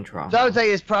the range wrong. So I would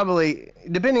say it's probably,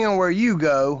 depending on where you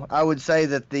go, I would say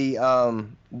that the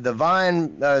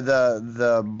vine,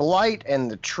 the blight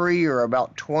and the tree are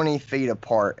about 20 feet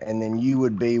apart, and then you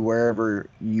would be wherever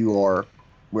you are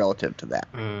relative to that.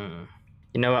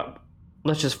 You know what?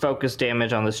 Let's just focus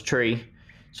damage on this tree.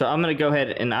 So I'm going to go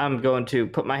ahead and I'm going to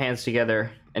put my hands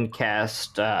together and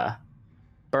cast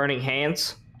Burning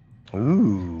Hands.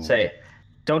 Ooh. Say,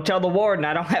 don't tell the warden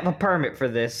I don't have a permit for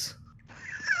this.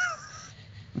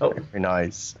 Very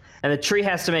nice. And the tree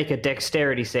has to make a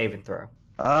dexterity saving throw.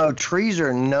 Oh, trees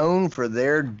are known for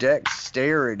their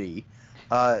dexterity.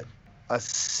 A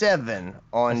 7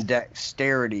 on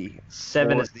dexterity.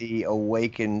 7 for is the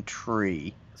awakened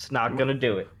tree. It's not gonna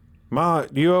do it. Ma,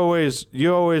 you always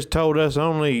told us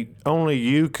only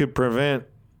you could prevent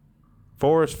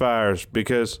forest fires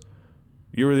because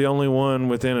you were the only one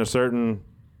within a certain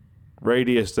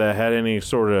radius that had any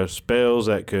sort of spells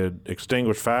that could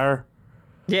extinguish fire.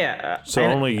 Yeah. So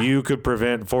only you could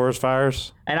prevent forest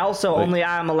fires? And also only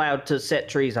I'm allowed to set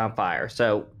trees on fire.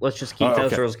 So let's just keep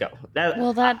those rules going.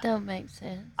 That don't make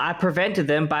sense. I prevented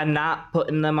them by not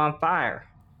putting them on fire.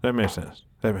 That makes sense.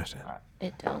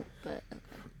 It don't, but okay.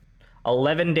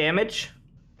 11 damage.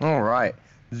 All right.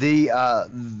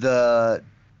 The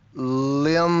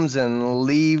limbs and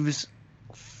leaves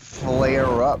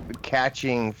flare up,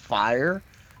 catching fire,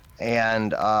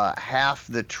 and half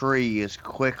the tree is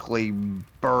quickly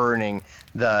burning.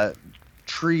 The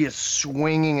tree is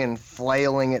swinging and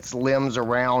flailing its limbs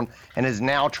around and is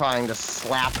now trying to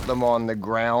slap them on the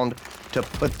ground to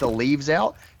put the leaves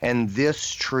out. And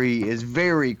this tree is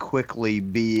very quickly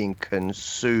being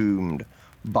consumed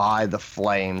by the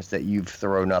flames that you've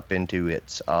thrown up into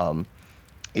its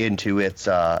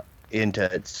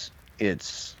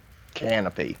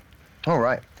canopy. All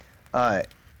right.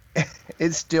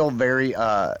 It's still very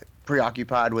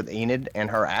preoccupied with Enid and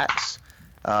her axe,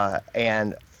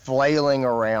 and flailing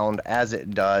around as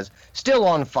it does, still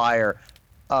on fire,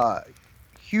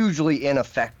 hugely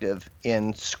ineffective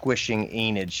in squishing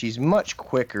Enid. She's much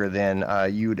quicker than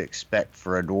you would expect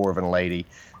for a dwarven lady,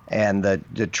 and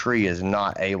the tree is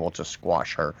not able to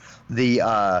squash her.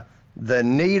 The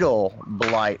needle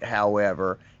blight,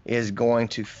 however, is going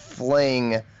to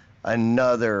fling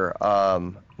another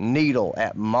needle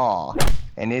at Ma,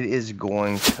 and it is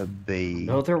going to be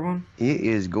Another one? It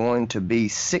is going to be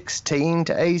 16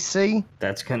 to AC.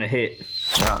 That's gonna hit.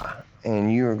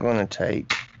 And you are going to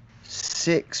take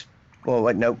 6. Well,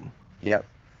 wait, nope. Yep.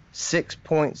 6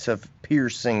 points of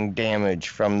piercing damage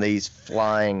from these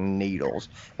flying needles,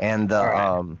 and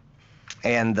the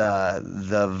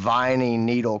viney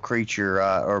needle creature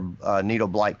or needle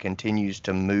blight continues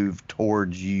to move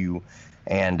towards you,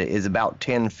 and is about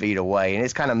 10 feet away, and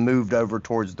it's kind of moved over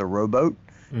towards the rowboat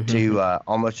to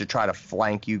almost to try to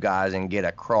flank you guys and get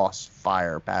a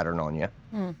crossfire pattern on you.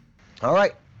 All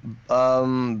right,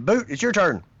 Boot, it's your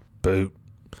turn. Boot.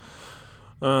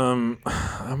 I'm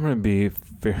gonna be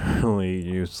fairly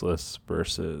useless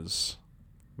versus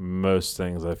most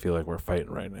things I feel like we're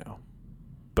fighting right now,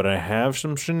 but I have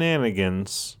some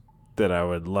shenanigans that I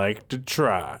would like to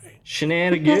try.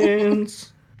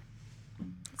 Shenanigans.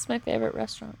 It's my favorite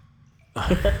restaurant.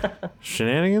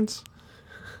 Shenanigans?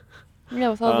 Yeah,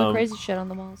 with all the crazy shit on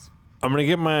the walls. I'm gonna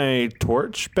get my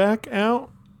torch back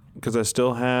out because I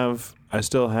still have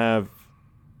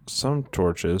some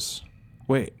torches.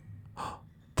 Wait,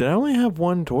 did I only have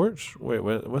one torch? Wait,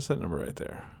 what's that number right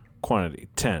there? Quantity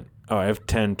 10. Oh, I have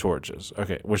 10 torches.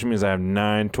 Okay, which means I have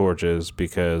 9 torches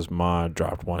because Ma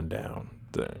dropped one down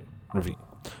the ravine.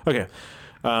 Okay,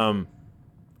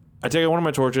 I take out one of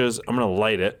my torches. I'm gonna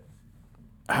light it.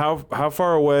 How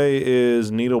far away is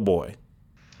Needle Boy?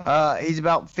 He's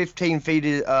about 15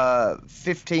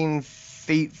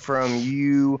 feet from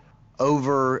you,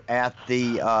 over at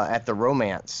the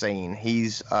romance scene.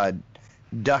 He's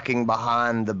ducking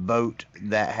behind the boat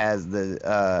that has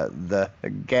the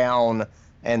gown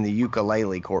and the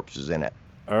ukulele corpses in it.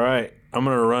 All right, I'm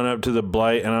gonna run up to the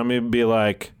blight and I'm gonna be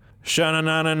like, "Shana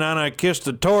nana nana, kiss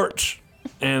the torch,"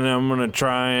 and I'm gonna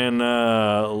try and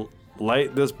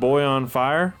light this boy on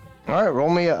fire. All right, roll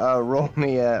me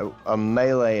a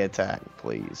melee attack,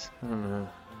 please.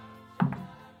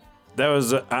 That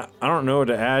was I don't know what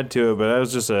to add to it, but that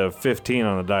was just a 15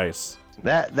 on the dice.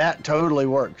 That totally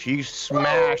works. You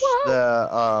smash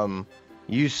the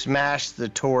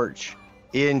torch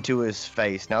into his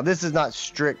face. Now this is not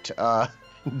strict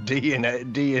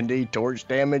D&D torch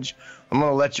damage. I'm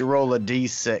gonna let you roll a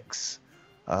D6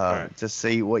 right. to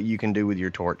see what you can do with your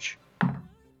torch.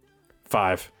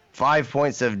 5. 5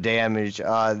 points of damage.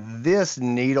 This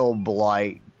needle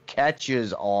blight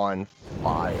catches on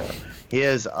fire.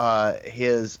 His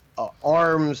arms,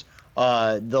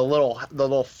 the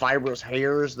little fibrous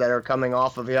hairs that are coming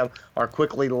off of him are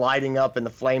quickly lighting up, and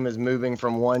the flame is moving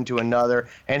from one to another.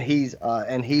 And he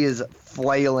is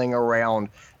flailing around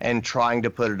and trying to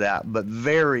put it out, but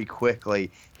very quickly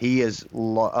he's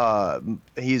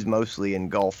mostly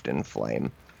engulfed in flame.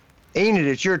 Enid,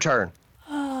 it's your turn.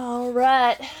 All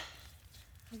right. I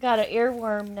got an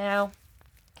earworm now.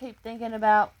 Keep thinking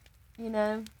about,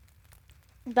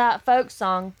 that folk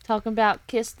song talking about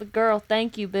kiss the girl,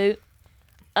 thank you, boot.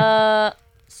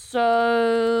 So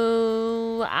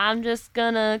I'm just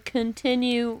gonna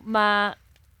continue my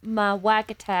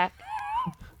whack attack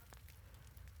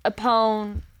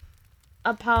upon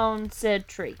said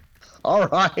tree. All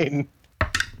right.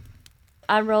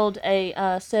 I rolled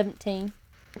a 17.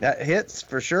 That hits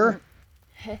for sure.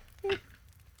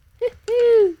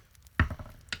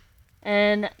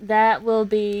 And that's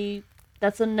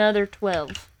another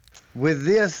 12. With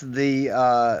this, the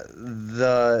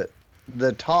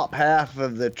top half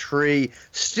of the tree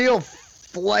still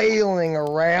flailing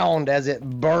around as it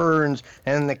burns,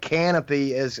 and the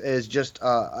canopy is just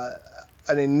an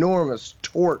enormous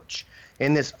torch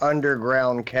in this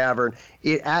underground cavern.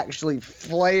 It actually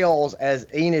flails as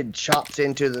Enid chops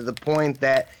into the point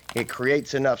that it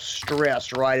creates enough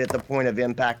stress right at the point of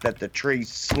impact that the tree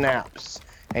snaps,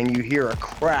 and you hear a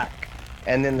crack,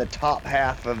 and then the top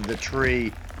half of the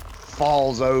tree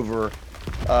falls over,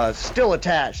 still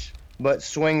attached, but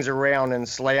swings around and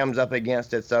slams up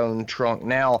against its own trunk,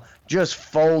 now just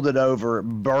folded over,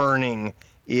 burning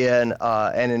in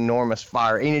an enormous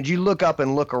fire. Enid, you look up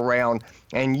and look around,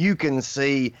 and you can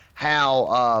see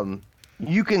how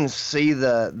you can see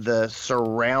the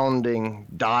surrounding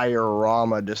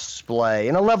diorama display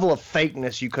in a level of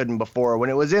fakeness you couldn't before.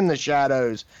 When it was in the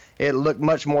shadows, it looked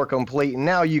much more complete, and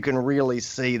now you can really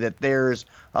see that there's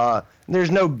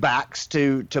no backs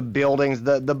to buildings.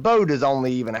 The boat is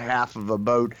only even half of a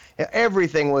boat.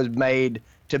 Everything was made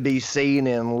to be seen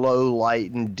in low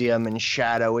light and dim and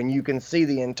shadow, and you can see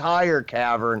the entire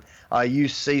cavern. You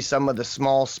see some of the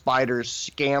small spiders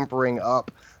scampering up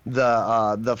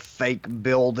the fake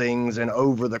buildings and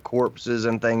over the corpses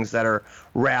and things that are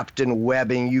wrapped in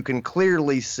webbing. You can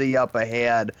clearly see up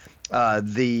ahead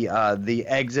the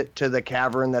exit to the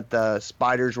cavern that the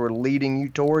spiders were leading you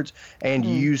towards, and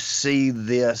you see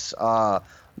this vine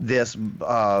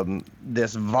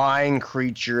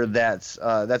creature that's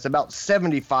about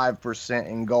 75%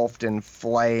 engulfed in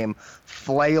flame,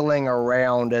 flailing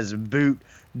around as Boot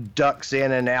ducks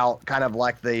in and out, kind of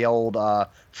like the old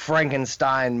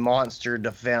Frankenstein monster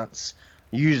defense,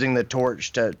 using the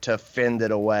torch to fend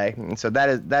it away. And so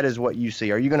that is what you see.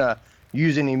 Are you gonna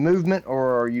use any movement,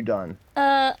 or are you done?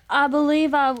 I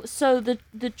believe so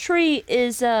the tree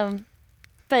is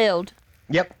failed.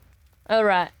 Yep. All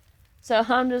right. So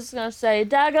I'm just gonna say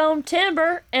daggone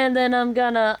timber, and then I'm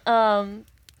gonna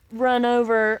run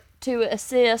over to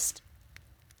assist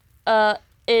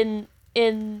in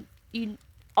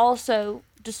also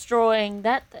destroying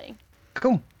that thing.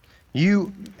 Cool.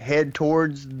 You head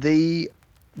towards the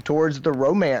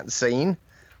romance scene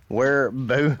where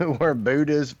Boot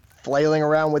is flailing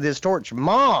around with his torch.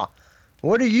 Ma,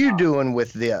 what are you doing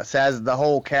with this? As the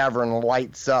whole cavern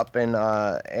lights up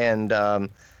and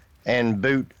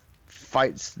Boot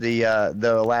fights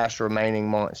the last remaining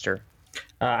monster.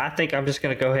 I think I'm just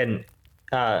gonna go ahead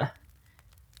and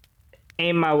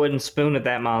aim my wooden spoon at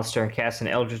that monster and cast an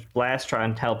Eldritch Blast, try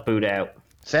and help Boot out.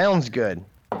 Sounds good.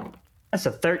 That's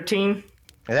a 13.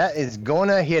 That is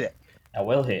gonna hit it. I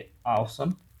will hit.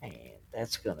 Awesome. And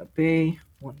that's gonna be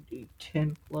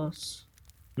 1d10 plus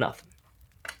nothing.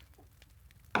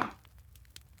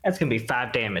 That's gonna be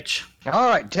 5 damage. All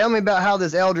right, tell me about how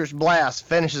this Eldritch Blast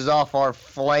finishes off our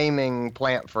flaming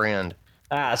plant friend.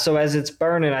 So as it's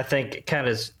burning, I think it kind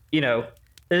of,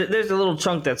 there's a little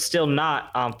chunk that's still not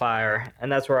on fire,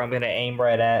 and that's where I'm gonna aim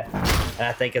right at. And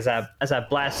I think as I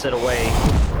blast it away,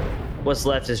 what's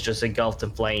left is just engulfed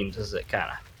in flames as it kind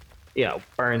of,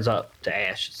 burns up to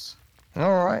ashes.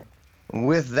 All right.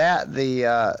 With that,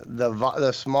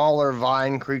 the smaller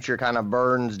vine creature kind of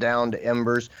burns down to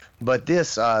embers, but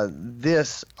this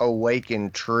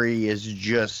awakened tree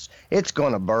is it's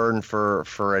going to burn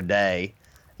for a day,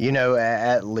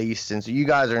 at least. And so you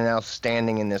guys are now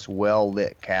standing in this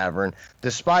well-lit cavern.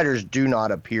 The spiders do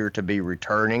not appear to be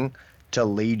returning to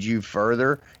lead you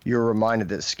further. You're reminded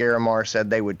that Scaramar said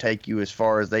they would take you as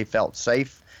far as they felt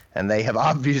safe, and they have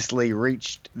obviously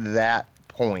reached that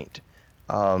point.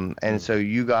 And so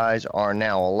you guys are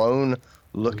now alone,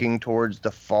 looking towards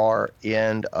the far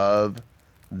end of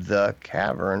the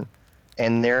cavern,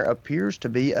 and there appears to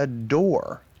be a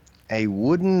door, a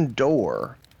wooden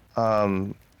door,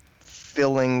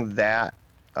 filling that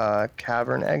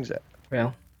cavern exit.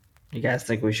 Well, you guys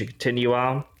think we should continue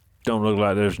on? Don't look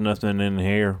like there's nothing in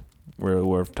here really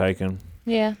worth taking.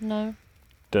 Yeah, no.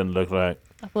 Doesn't look like.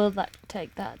 I would like to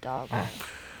take that dog.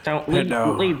 Don't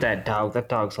leave that dog. That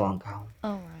dog's long gone.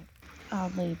 All right,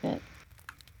 I'll leave it,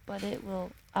 but it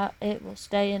will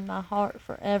stay in my heart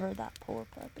forever. That poor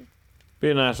puppy.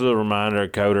 Be a nice little reminder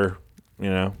of Coder,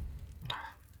 Yeah,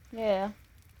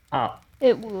 Oh,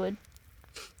 it would.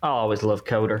 I always love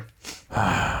Coder.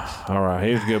 All right,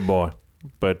 he's a good boy.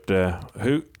 But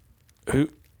who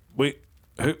we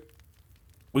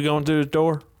going through the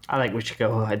door? I think we should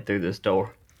go ahead through this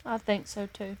door. I think so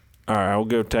too. All right, I'll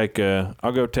go take a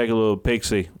little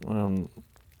pixie.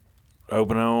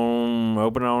 Open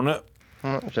on up.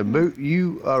 So Boot,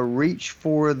 you reach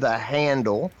for the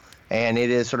handle, and it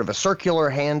is sort of a circular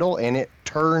handle, and it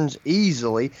turns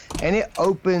easily, and it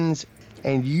opens,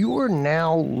 and you are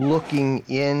now looking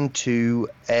into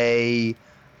a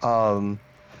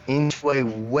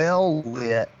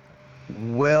well-lit,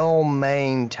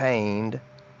 well-maintained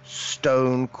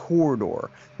stone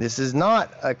corridor. This is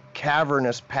not a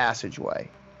cavernous passageway.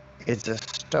 It's a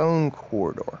stone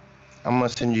corridor. I'm going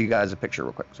to send you guys a picture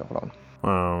real quick, so hold on.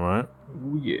 All right.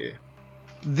 Oh, yeah.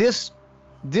 This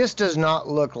does not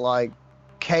look like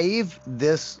cave.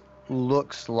 This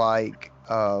looks like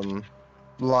almost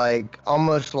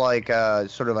like a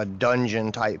sort of a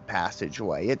dungeon type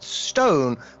passageway. It's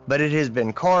stone, but it has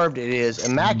been carved. It is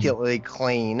immaculately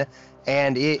clean,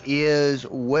 and it is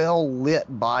well lit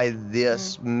by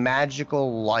this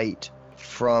magical light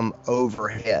from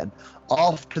overhead.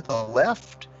 Off to the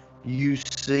left, you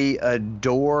see a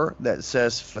door that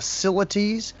says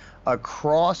facilities.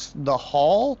 Across the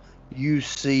hall, you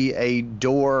see a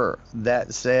door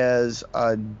that says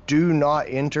do not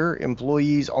enter,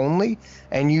 employees only.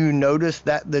 And you notice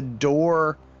that the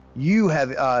door you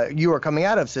are coming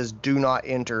out of says do not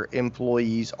enter,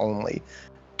 employees only.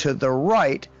 To the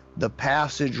right, the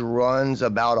passage runs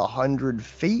about 100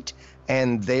 feet,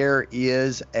 and there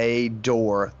is a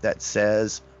door that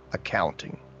says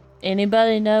accounting.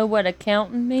 Anybody know what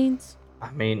accountant means?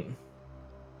 I mean,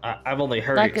 I've only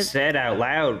heard Like it said out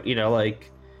loud, like,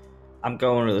 I'm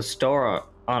going to the store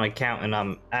on account and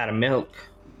I'm out of milk.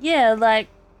 Yeah, like,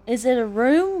 is it a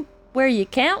room where you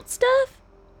count stuff?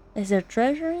 Is there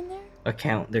treasure in there?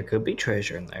 There could be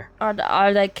treasure in there.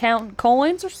 Are they counting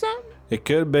coins or something? It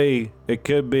could be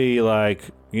like,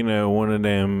 one of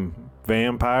them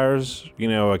vampires,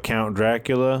 a Count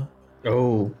Dracula.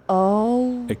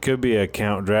 Oh. It could be a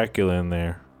Count Dracula in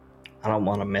there. I don't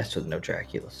want to mess with no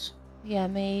Draculas. Yeah,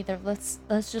 me either. Let's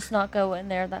just not go in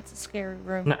there. That's a scary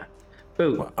room. No.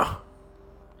 Boo.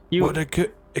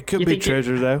 It could be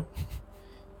treasure though.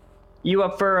 You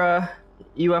up for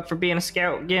being a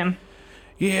scout again?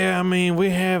 Yeah, I mean, we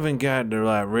haven't got to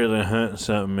really hunt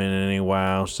something in any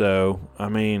while, so I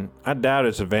mean, I doubt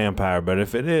it's a vampire, but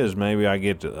if it is, maybe I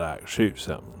get to shoot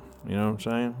something. You know what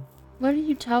I'm saying? What are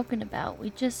you talking about?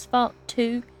 We just fought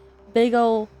 2 big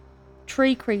old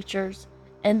tree creatures,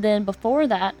 and then before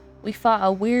that, we fought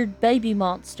a weird baby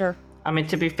monster. I mean,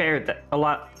 to be fair,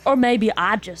 Or maybe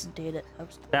I just did it.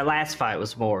 That last fight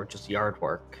was more just yard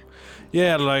work.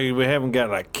 Yeah, we haven't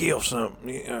got kill something,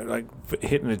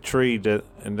 hitting a tree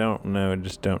and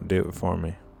just don't do it for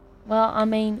me. Well, I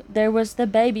mean, there was the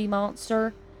baby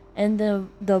monster and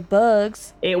the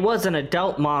bugs. It was an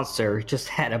adult monster, it just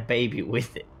had a baby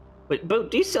with it.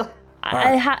 But do you still?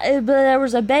 But there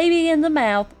was a baby in the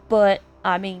mouth. But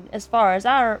I mean, as far as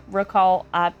I recall,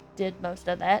 I did most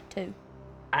of that too.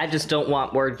 I just don't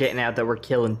want word getting out that we're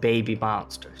killing baby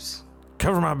monsters.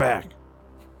 Cover my back.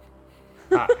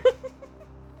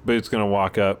 Boot's gonna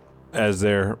walk up as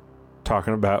they're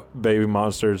talking about baby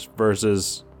monsters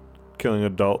versus killing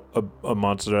a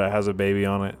monster that has a baby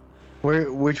on it.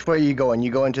 Which way are you going? You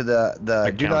go into the do not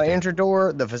Accounting. enter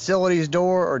door, the facilities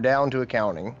door, or down to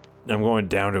accounting? I'm going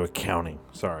down to accounting.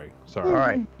 Sorry. All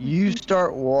right. You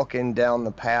start walking down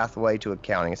the pathway to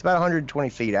accounting. It's about 120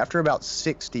 feet. After about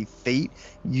 60 feet,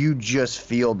 you just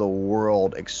feel the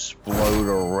world explode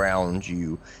around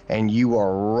you, and you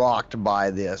are rocked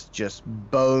by this just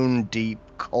bone deep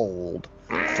cold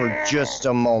for just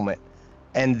a moment,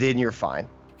 and then you're fine.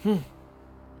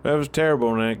 That was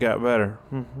terrible, and it got better.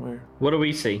 Weird. What do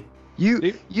we see? You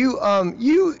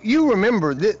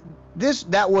remember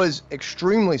that was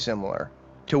extremely similar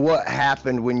to what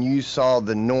happened when you saw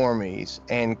the normies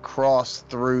and crossed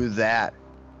through that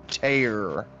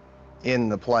tear in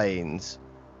the plains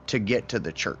to get to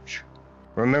the church.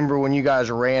 Remember when you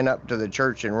guys ran up to the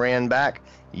church and ran back?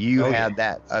 You had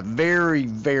a very,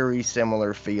 very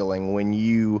similar feeling when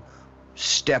you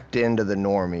stepped into the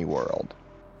normie world.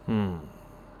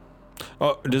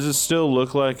 Oh, does it still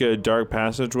look like a dark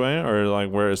passageway, or like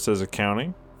where it says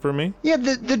accounting for me? Yeah,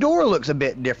 the door looks a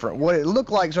bit different. What it looked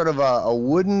like sort of a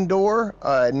wooden door,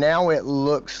 now it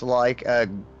looks like a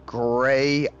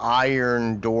gray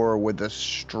iron door with a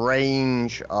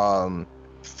strange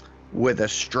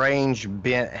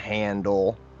bent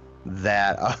handle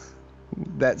that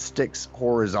sticks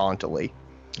horizontally.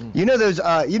 You know those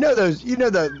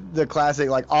the classic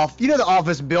like the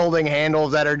office building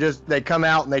handles that are just, they come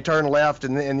out and they turn left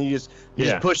and you just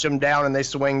push them down and they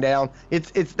swing down.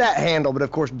 It's that handle, but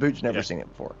of course Boot's never seen it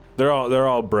before. They're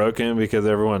all broken because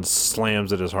everyone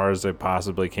slams it as hard as they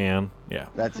possibly can. Yeah.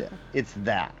 That's it. It's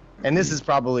that. And this is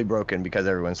probably broken because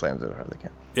everyone slams it as hard as they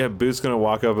can. Yeah, Boot's gonna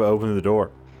walk up and open the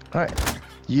door. All right.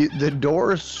 The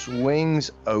door swings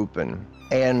open,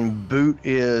 and Boot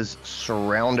is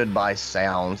surrounded by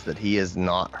sounds that he has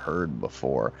not heard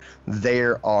before.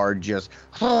 There are just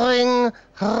ring,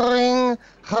 ring,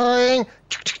 ring,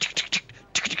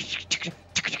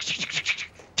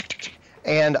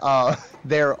 and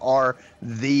there are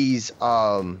these It's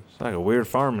like a weird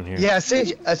farm in here. yeah,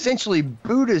 essentially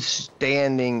Boot is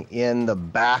standing in the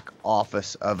back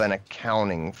office of an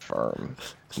accounting firm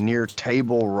near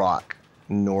Table Rock,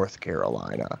 North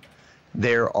Carolina.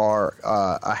 There are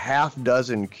a half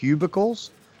dozen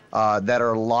cubicles that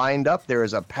are lined up. There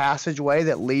is a passageway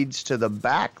that leads to the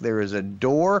back. There is a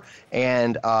door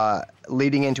and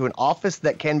leading into an office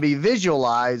that can be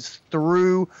visualized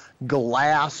through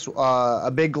glass,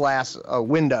 a big glass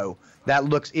window that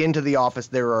looks into the office.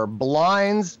 There are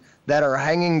blinds that are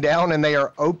hanging down and they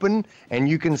are open, and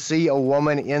you can see a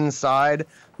woman inside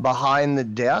behind the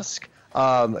desk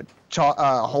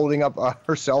holding up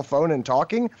her cell phone and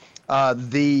talking.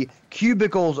 The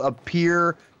cubicles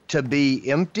appear to be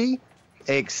empty.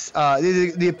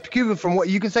 The cubicle, from what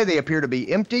you can say, they appear to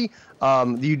be empty.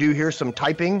 You do hear some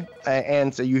typing,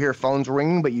 and so you hear phones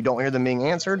ringing, but you don't hear them being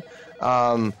answered.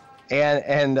 And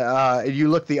you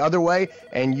look the other way,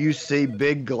 and you see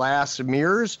big glass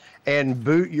mirrors. And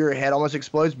Boot, your head almost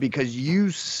explodes because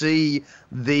you see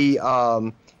the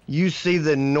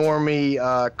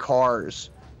normie cars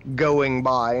going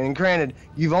by. And granted,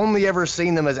 you've only ever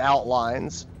seen them as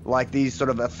outlines, like these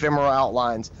sort of ephemeral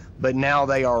outlines, but now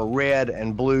they are red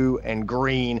and blue and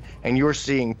green, and you're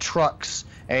seeing trucks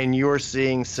and you're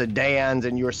seeing sedans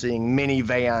and you're seeing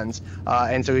minivans.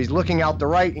 And so he's looking out the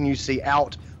right, and you see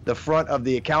out the front of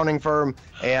the accounting firm,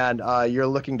 and you're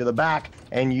looking to the back,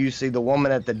 and you see the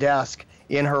woman at the desk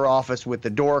in her office with the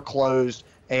door closed,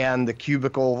 and the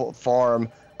cubicle farm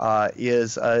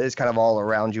is kind of all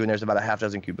around you, and there's about a half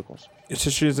dozen cubicles. So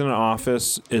she's in an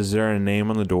office. Is there a name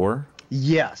on the door?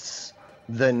 Yes,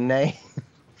 the name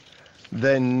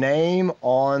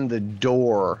on the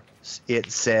door,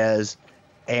 it says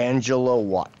Angela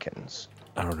Watkins.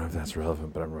 I don't know if that's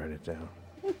relevant, but I'm writing it down.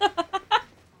 I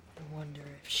wonder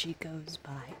if she goes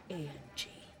by Angie.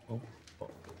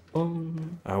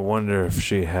 I wonder if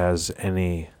she has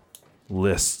any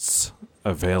lists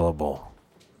available.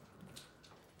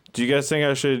 Do you guys think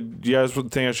I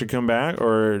should come back,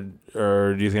 or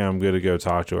do you think I'm good to go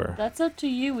talk to her? That's up to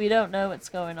you. We don't know what's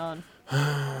going on.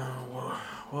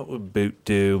 What would Boot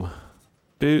do?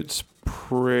 Boot's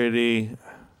pretty.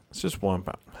 It's just one.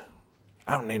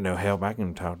 I don't need no help. I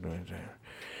can talk to her.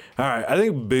 All right. I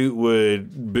think Boot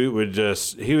would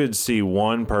just. He would see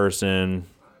one person.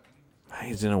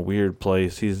 He's in a weird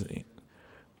place.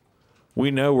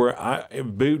 We know where.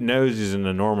 Boot knows he's in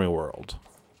the normie world.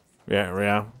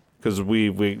 Yeah. Because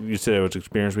you said it was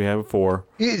experience we had before.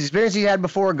 Experience he had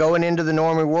before going into the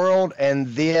normie world and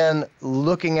then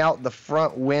looking out the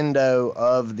front window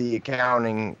of the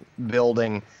accounting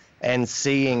building and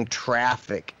seeing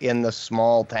traffic in the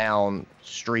small town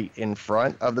street in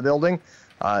front of the building.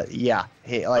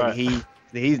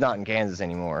 He's not in Kansas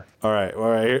anymore. All right.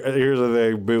 Here's what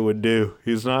the Boot would do.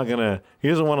 He doesn't want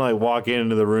to walk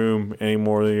into the room any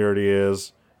more than he already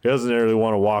is. He doesn't really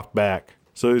want to walk back.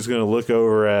 So he's going to look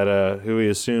over at who he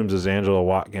assumes is Angela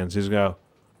Watkins. He's going to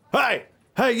go, hey,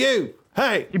 you,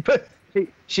 hey.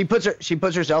 She puts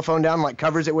her cell phone down, like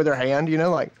covers it with her hand,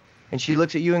 and she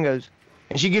looks at you and goes,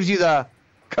 and she gives you the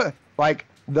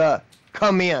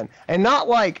come in, and not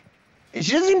like,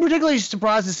 she doesn't seem particularly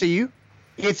surprised to see you.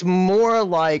 It's more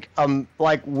like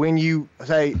when you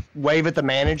say wave at the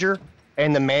manager,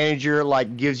 and the manager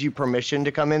like gives you permission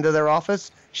to come into their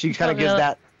office. She kind of gives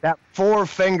that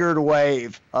 4-fingered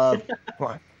wave of,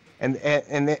 and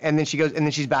then she goes, and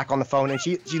then she's back on the phone, and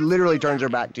she literally turns her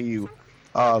back to you.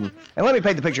 And let me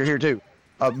paint the picture here too.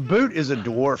 Boot is a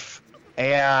dwarf,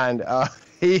 and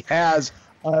he has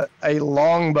a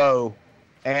longbow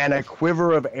and a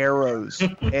quiver of arrows,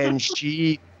 and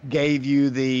she gave you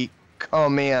the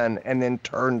come in and then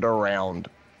turned around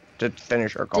to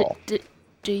finish her call.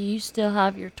 Do you still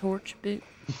have your torch, Boot?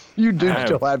 You do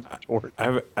still have your torch.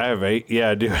 I have 8. Yeah,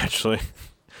 I do actually.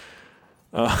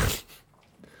 I'm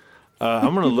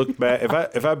gonna look back.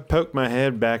 If I poke my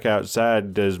head back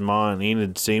outside, does Ma and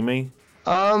Enid see me?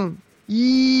 No.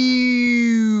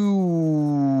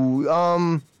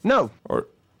 Or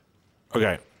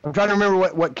okay. I'm trying to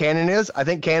remember what canon is. I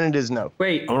think canon is no.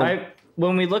 Wait,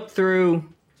 when we looked through,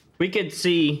 we could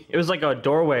see, it was like a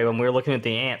doorway when we were looking at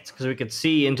the ants, because we could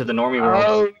see into the normie world.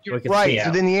 Oh, you're right.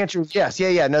 So then the answer is yes.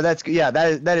 Yeah. No,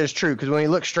 that is true, because when you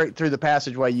look straight through the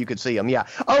passageway, you could see them. Yeah.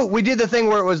 Oh, we did the thing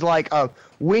where it was like, so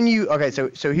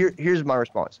here's my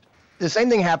response. The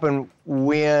same thing happened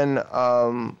when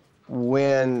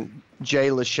Jay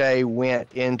Lachey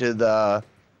went into the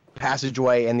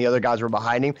passageway and the other guys were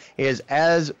behind him, is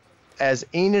as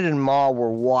Enid and Ma were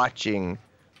watching,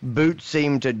 Boot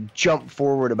seemed to jump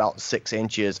forward about 6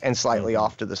 inches and slightly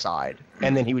off to the side,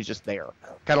 and then he was just there,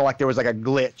 kind of like there was like a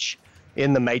glitch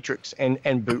in the Matrix,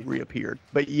 and Boot reappeared.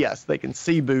 But yes, they can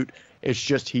see Boot. It's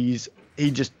just they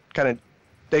kind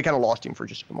of lost him for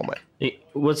just a moment.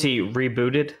 Was he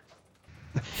rebooted?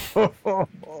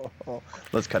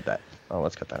 Let's cut that. Oh,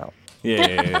 let's cut that out.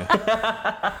 Yeah.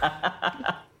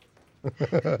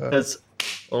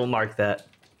 We'll mark that.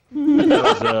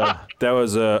 That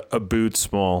was a Boot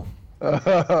small.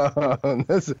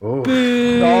 This is all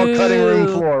cutting room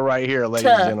floor right here,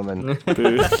 ladies and gentlemen.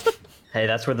 Boot. Hey,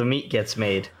 that's where the meat gets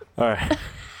made. All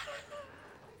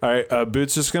right.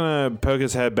 Boot's just gonna poke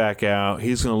his head back out.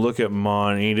 He's gonna look at Ma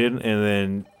and Enid, and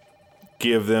then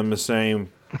give them the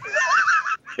same.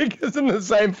 He gives them the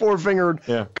same 4-fingered.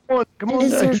 Yeah. Come on.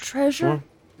 Is there treasure?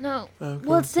 No. Okay.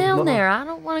 What's down there? I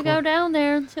don't want to go down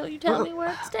there until you tell me where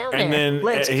it's down And there. then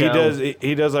Let's he go.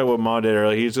 does like what Ma did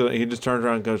earlier. He just turns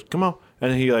around and goes, "Come on,"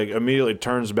 and he like immediately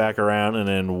turns back around and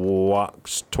then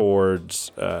walks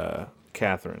towards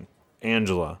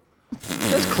Angela.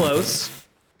 That's close.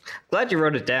 Glad you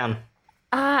wrote it down.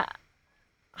 All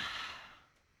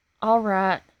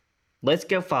right. Let's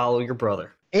go follow your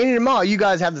brother. Enid and Ma, you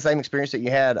guys have the same experience that you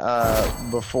had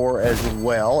before as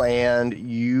well, and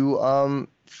you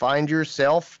find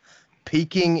yourself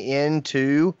peeking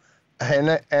into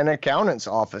an accountant's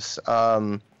office.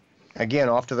 Again,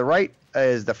 off to the right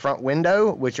is the front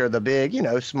window, which are the big,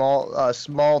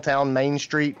 small town Main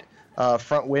Street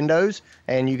front windows,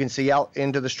 and you can see out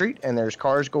into the street, and there's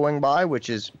cars going by, which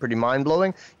is pretty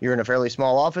mind-blowing. You're in a fairly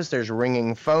small office. There's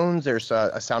ringing phones. There's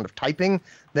a sound of typing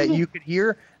that you could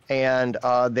hear. And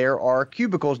there are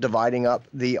cubicles dividing up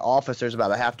the office. There's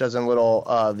about a half dozen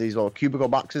these little cubicle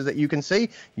boxes that you can see.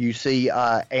 You see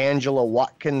Angela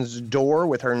Watkins' door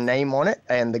with her name on it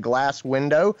and the glass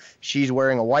window. She's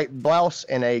wearing a white blouse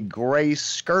and a gray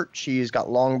skirt. She's got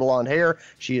long blonde hair.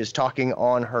 She is talking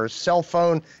on her cell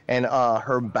phone, and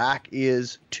her back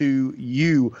is to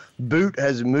you. Boot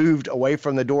has moved away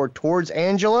from the door towards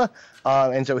Angela.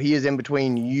 And so he is in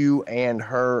between you and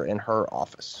her in her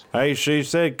office. Hey, she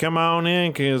said, "Come on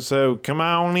in," so come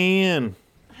on in.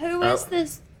 Who is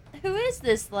this? Who is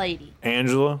this lady?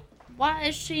 Angela. Why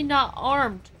is she not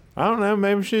armed? I don't know.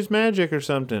 Maybe she's magic or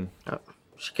something.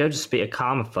 She could just be a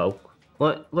common folk.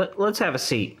 Let's have a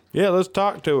seat. Yeah, let's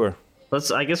talk to her.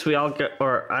 I guess we all go,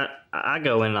 or I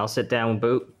go in and I'll sit down with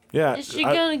Boot. Yeah. Is she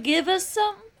gonna give us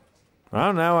something? I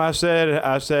don't know. I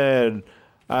said,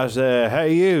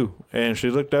 "Hey, you," and she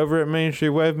looked over at me and she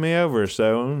waved me over.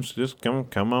 So just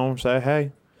come on, say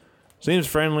hey. Seems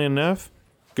friendly enough.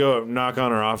 Go up, knock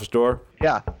on her office door.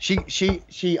 Yeah, she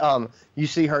you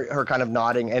see her kind of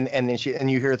nodding, and then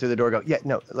you hear her through the door go, yeah,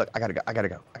 no, look, I gotta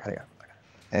go.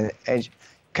 And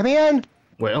come in.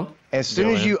 Well, As soon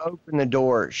as you open the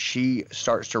door, she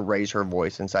starts to raise her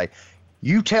voice and say,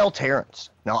 "You tell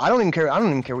Terrence." Now, I don't even care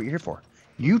what you're here for.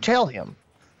 You tell him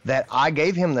that I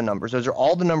gave him the numbers. Those are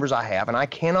all the numbers I have, and I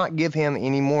cannot give him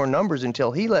any more numbers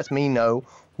until he lets me know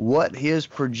what his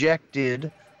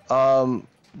projected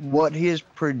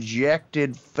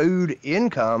food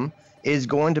income is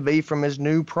going to be from his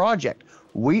new project.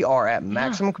 We are at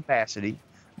maximum capacity.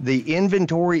 The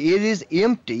inventory, it is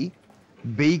empty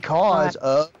because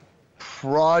of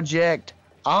Project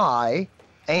I,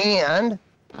 and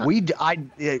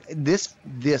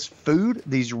this food,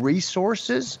 these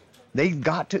resources, they've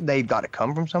got to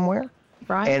come from somewhere.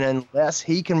 Right. And unless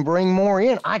he can bring more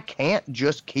in, I can't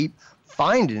just keep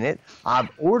finding it. I've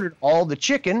ordered all the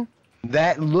chicken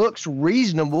that looks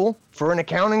reasonable for an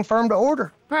accounting firm to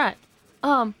order. Right.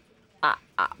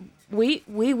 We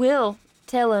will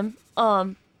tell him.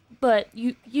 But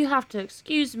you have to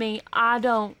excuse me. I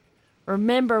don't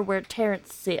remember where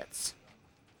Terrence sits.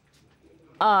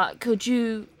 Could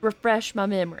you refresh my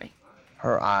memory?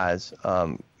 Her eyes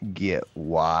get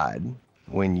wide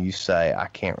when you say, I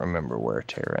can't remember where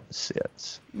Terrence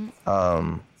sits.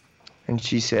 And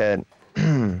she said,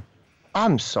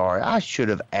 I'm sorry, I should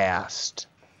have asked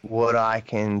what I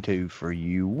can do for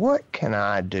you. What can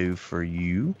I do for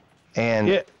you?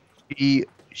 And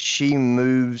she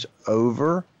moves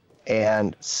over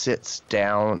and sits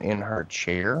down in her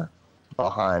chair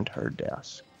behind her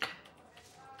desk.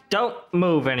 don't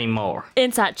move anymore.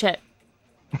 Insight check.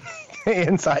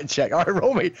 Inside check. All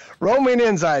right, roll me an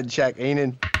inside check,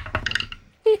 Enid.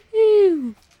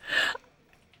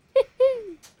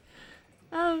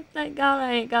 Oh, thank God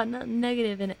I ain't got nothing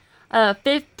negative in it.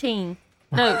 15.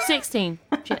 No, 16.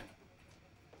 Shit.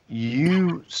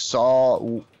 You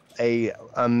saw a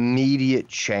immediate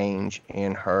change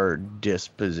in her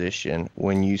disposition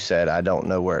when you said, I don't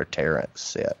know where Terrence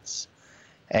sits.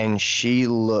 And she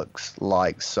looks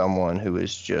like someone who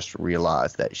has just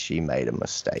realized that she made a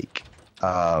mistake.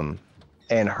 And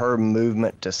her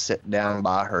movement to sit down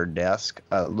by her desk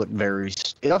looked very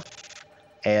stiff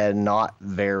and not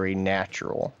very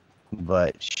natural.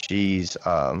 But she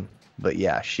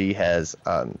has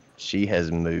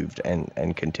moved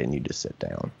and continued to sit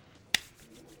down.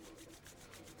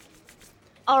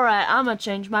 All right, I'm going to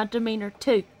change my demeanor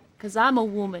too, because I'm a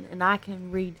woman and I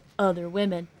can read other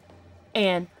women.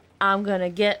 And I'm going to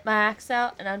get my axe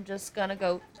out and I'm just going to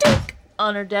go tick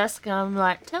on her desk. And I'm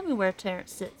like, tell me where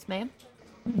Terrence sits, ma'am.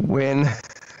 When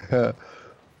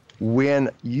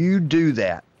you do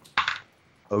that,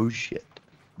 oh shit,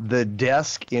 the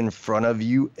desk in front of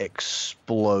you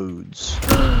explodes.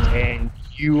 And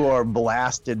you are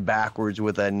blasted backwards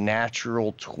with a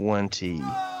natural 20.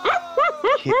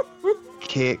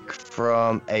 Kick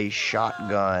from a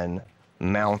shotgun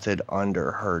mounted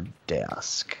under her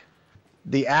desk.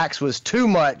 The axe was too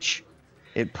much.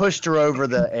 It pushed her over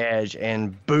the edge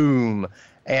and boom.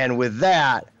 And with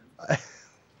that,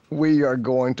 we are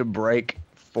going to break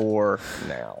for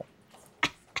now.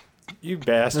 You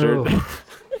bastard. Oh.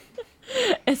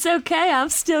 It's okay. I'm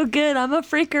still good. I'm going to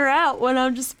freak her out when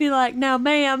I'm just be like, now,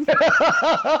 ma'am.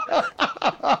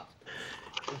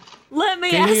 Let me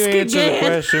Can ask you answer the again.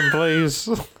 question, please?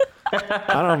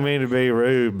 I don't mean to be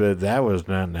rude, but that was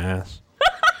not nice.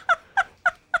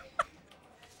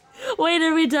 Wait,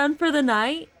 are we done for the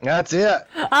night? That's it.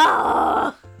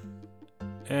 Ah!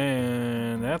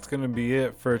 And that's going to be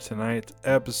it for tonight's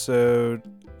episode.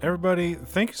 Everybody,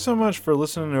 thank you so much for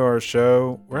listening to our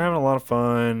show. We're having a lot of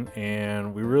fun,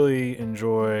 and we really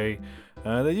enjoy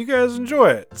that you guys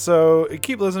enjoy it. So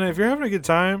keep listening. If you're having a good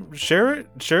time, share it.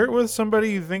 Share it with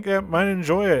somebody you think that might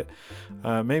enjoy it.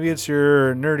 Maybe it's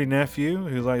your nerdy nephew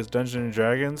who likes Dungeons and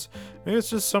Dragons. Maybe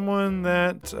it's just someone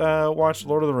that watched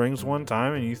Lord of the Rings one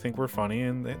time and you think we're funny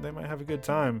and they might have a good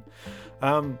time.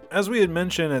 As we had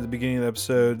mentioned at the beginning of the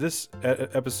episode, this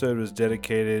episode was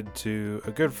dedicated to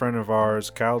a good friend of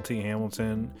ours, Kyle T.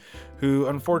 Hamilton, who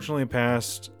unfortunately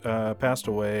passed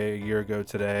away a year ago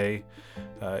today.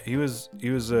 He was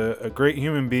a great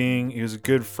human being. He was a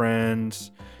good friend,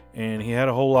 and he had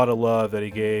a whole lot of love that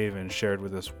he gave and shared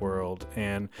with this world.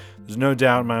 And there's no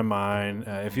doubt in my mind,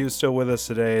 if he was still with us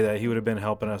today, that he would have been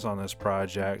helping us on this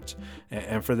project.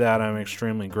 And for that, I'm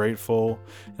extremely grateful.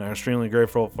 And I'm extremely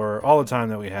grateful for all the time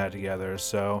that we had together.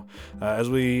 So as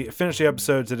we finish the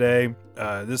episode today,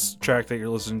 this track that you're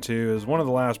listening to is one of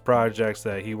the last projects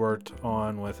that he worked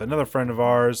on with another friend of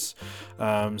ours.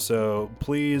 So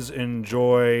please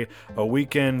enjoy A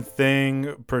Weekend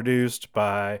Thing, produced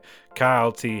by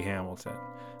Kyle T. Hamilton.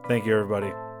 Thank you,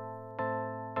 everybody.